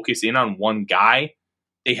necessarily focus in on one guy.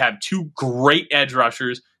 They have two great edge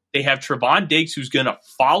rushers. They have Trevon Diggs, who's going to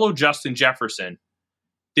follow Justin Jefferson.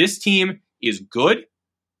 This team is good.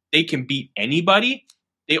 They can beat anybody.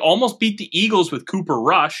 They almost beat the Eagles with Cooper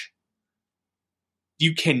Rush.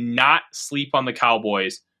 You cannot sleep on the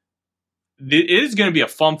Cowboys. It is going to be a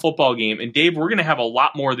fun football game. And Dave, we're going to have a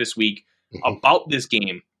lot more this week about this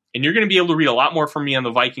game. And you're going to be able to read a lot more from me on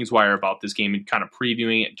the Vikings Wire about this game and kind of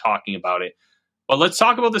previewing it and talking about it. But let's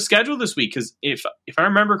talk about the schedule this week, because if I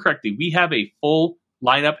remember correctly, we have a full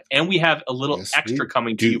lineup and we have a little extra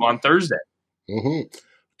coming to you on Thursday.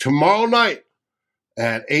 Tomorrow night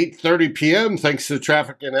at 8:30 p.m., thanks to the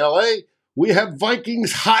traffic in L.A., we have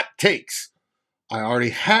Vikings Hot Takes. I already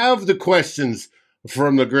have the questions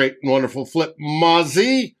from the great and wonderful Flip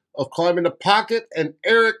Mozzie of Climbing the Pocket and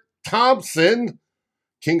Eric Thompson,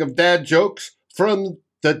 king of dad jokes, from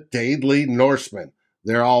the Daily Norseman.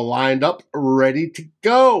 They're all lined up, ready to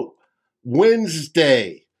go.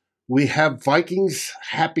 Wednesday, we have Vikings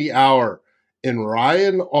Happy Hour. And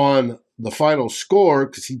Ryan on the final score,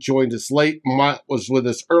 because he joined us late, was with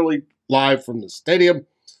us early, live from the stadium.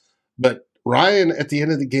 But Ryan, at the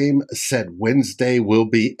end of the game, said Wednesday will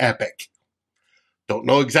be epic. Don't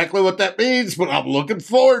know exactly what that means, but I'm looking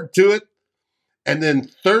forward to it. And then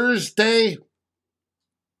Thursday,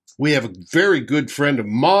 we have a very good friend of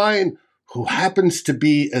mine who happens to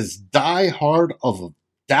be as diehard of a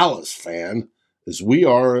Dallas fan as we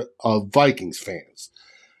are of Vikings fans.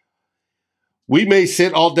 We may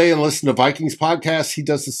sit all day and listen to Vikings podcasts. He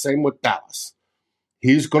does the same with Dallas.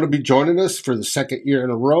 He's going to be joining us for the second year in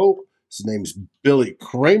a row. His name's Billy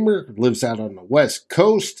Kramer, lives out on the West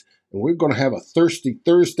Coast, and we're going to have a Thirsty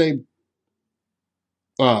Thursday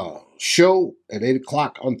show at 8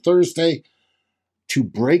 o'clock on Thursday to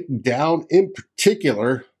break down, in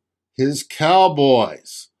particular, his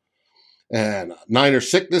Cowboys. And Niner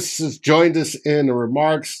Sickness has joined us in the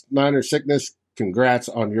remarks. Niner Sickness, congrats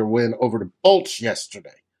on your win over the Bolts yesterday.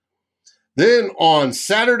 Then on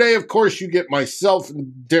Saturday, of course, you get myself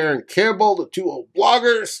and Darren Campbell, the two old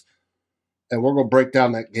bloggers. And we're going to break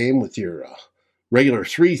down that game with your regular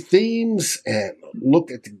three themes and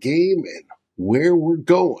look at the game and where we're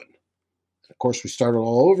going. Of course, we start it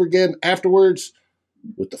all over again afterwards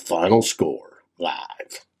with the final score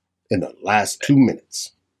live in the last 2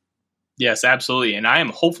 minutes. Yes, absolutely. And I am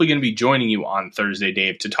hopefully going to be joining you on Thursday,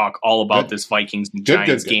 Dave, to talk all about this Vikings and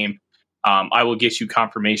Giants game. I will get you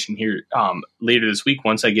confirmation here later this week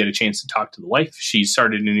once I get a chance to talk to the wife. She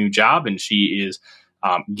started a new job, and she is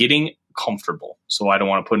getting comfortable. So I don't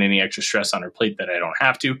want to put any extra stress on her plate that I don't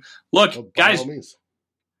have to. Look, guys,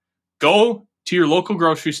 go to your local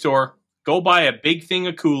grocery store. Go buy a big thing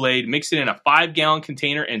of Kool-Aid, mix it in a 5-gallon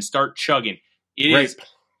container, and start chugging. It is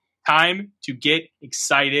time to get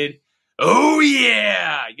excited. Oh,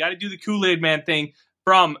 yeah. You got to do the Kool-Aid Man thing.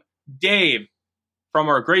 From Dave, from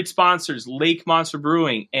our great sponsors, Lake Monster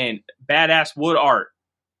Brewing and Badass Wood Art,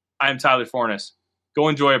 I'm Tyler Fornes. Go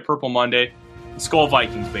enjoy a Purple Monday. Skol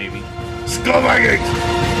Vikings, baby. Skol Vikings!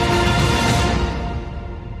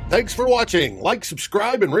 Thanks for watching. Like,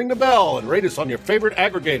 subscribe, and ring the bell, and rate us on your favorite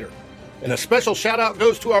aggregator. And a special shout-out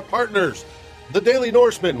goes to our partners, The Daily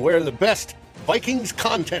Norseman, where the best Vikings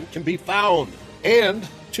content can be found, and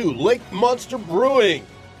to Lake Monster Brewing,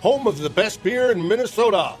 home of the best beer in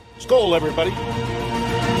Minnesota. Skol, everybody.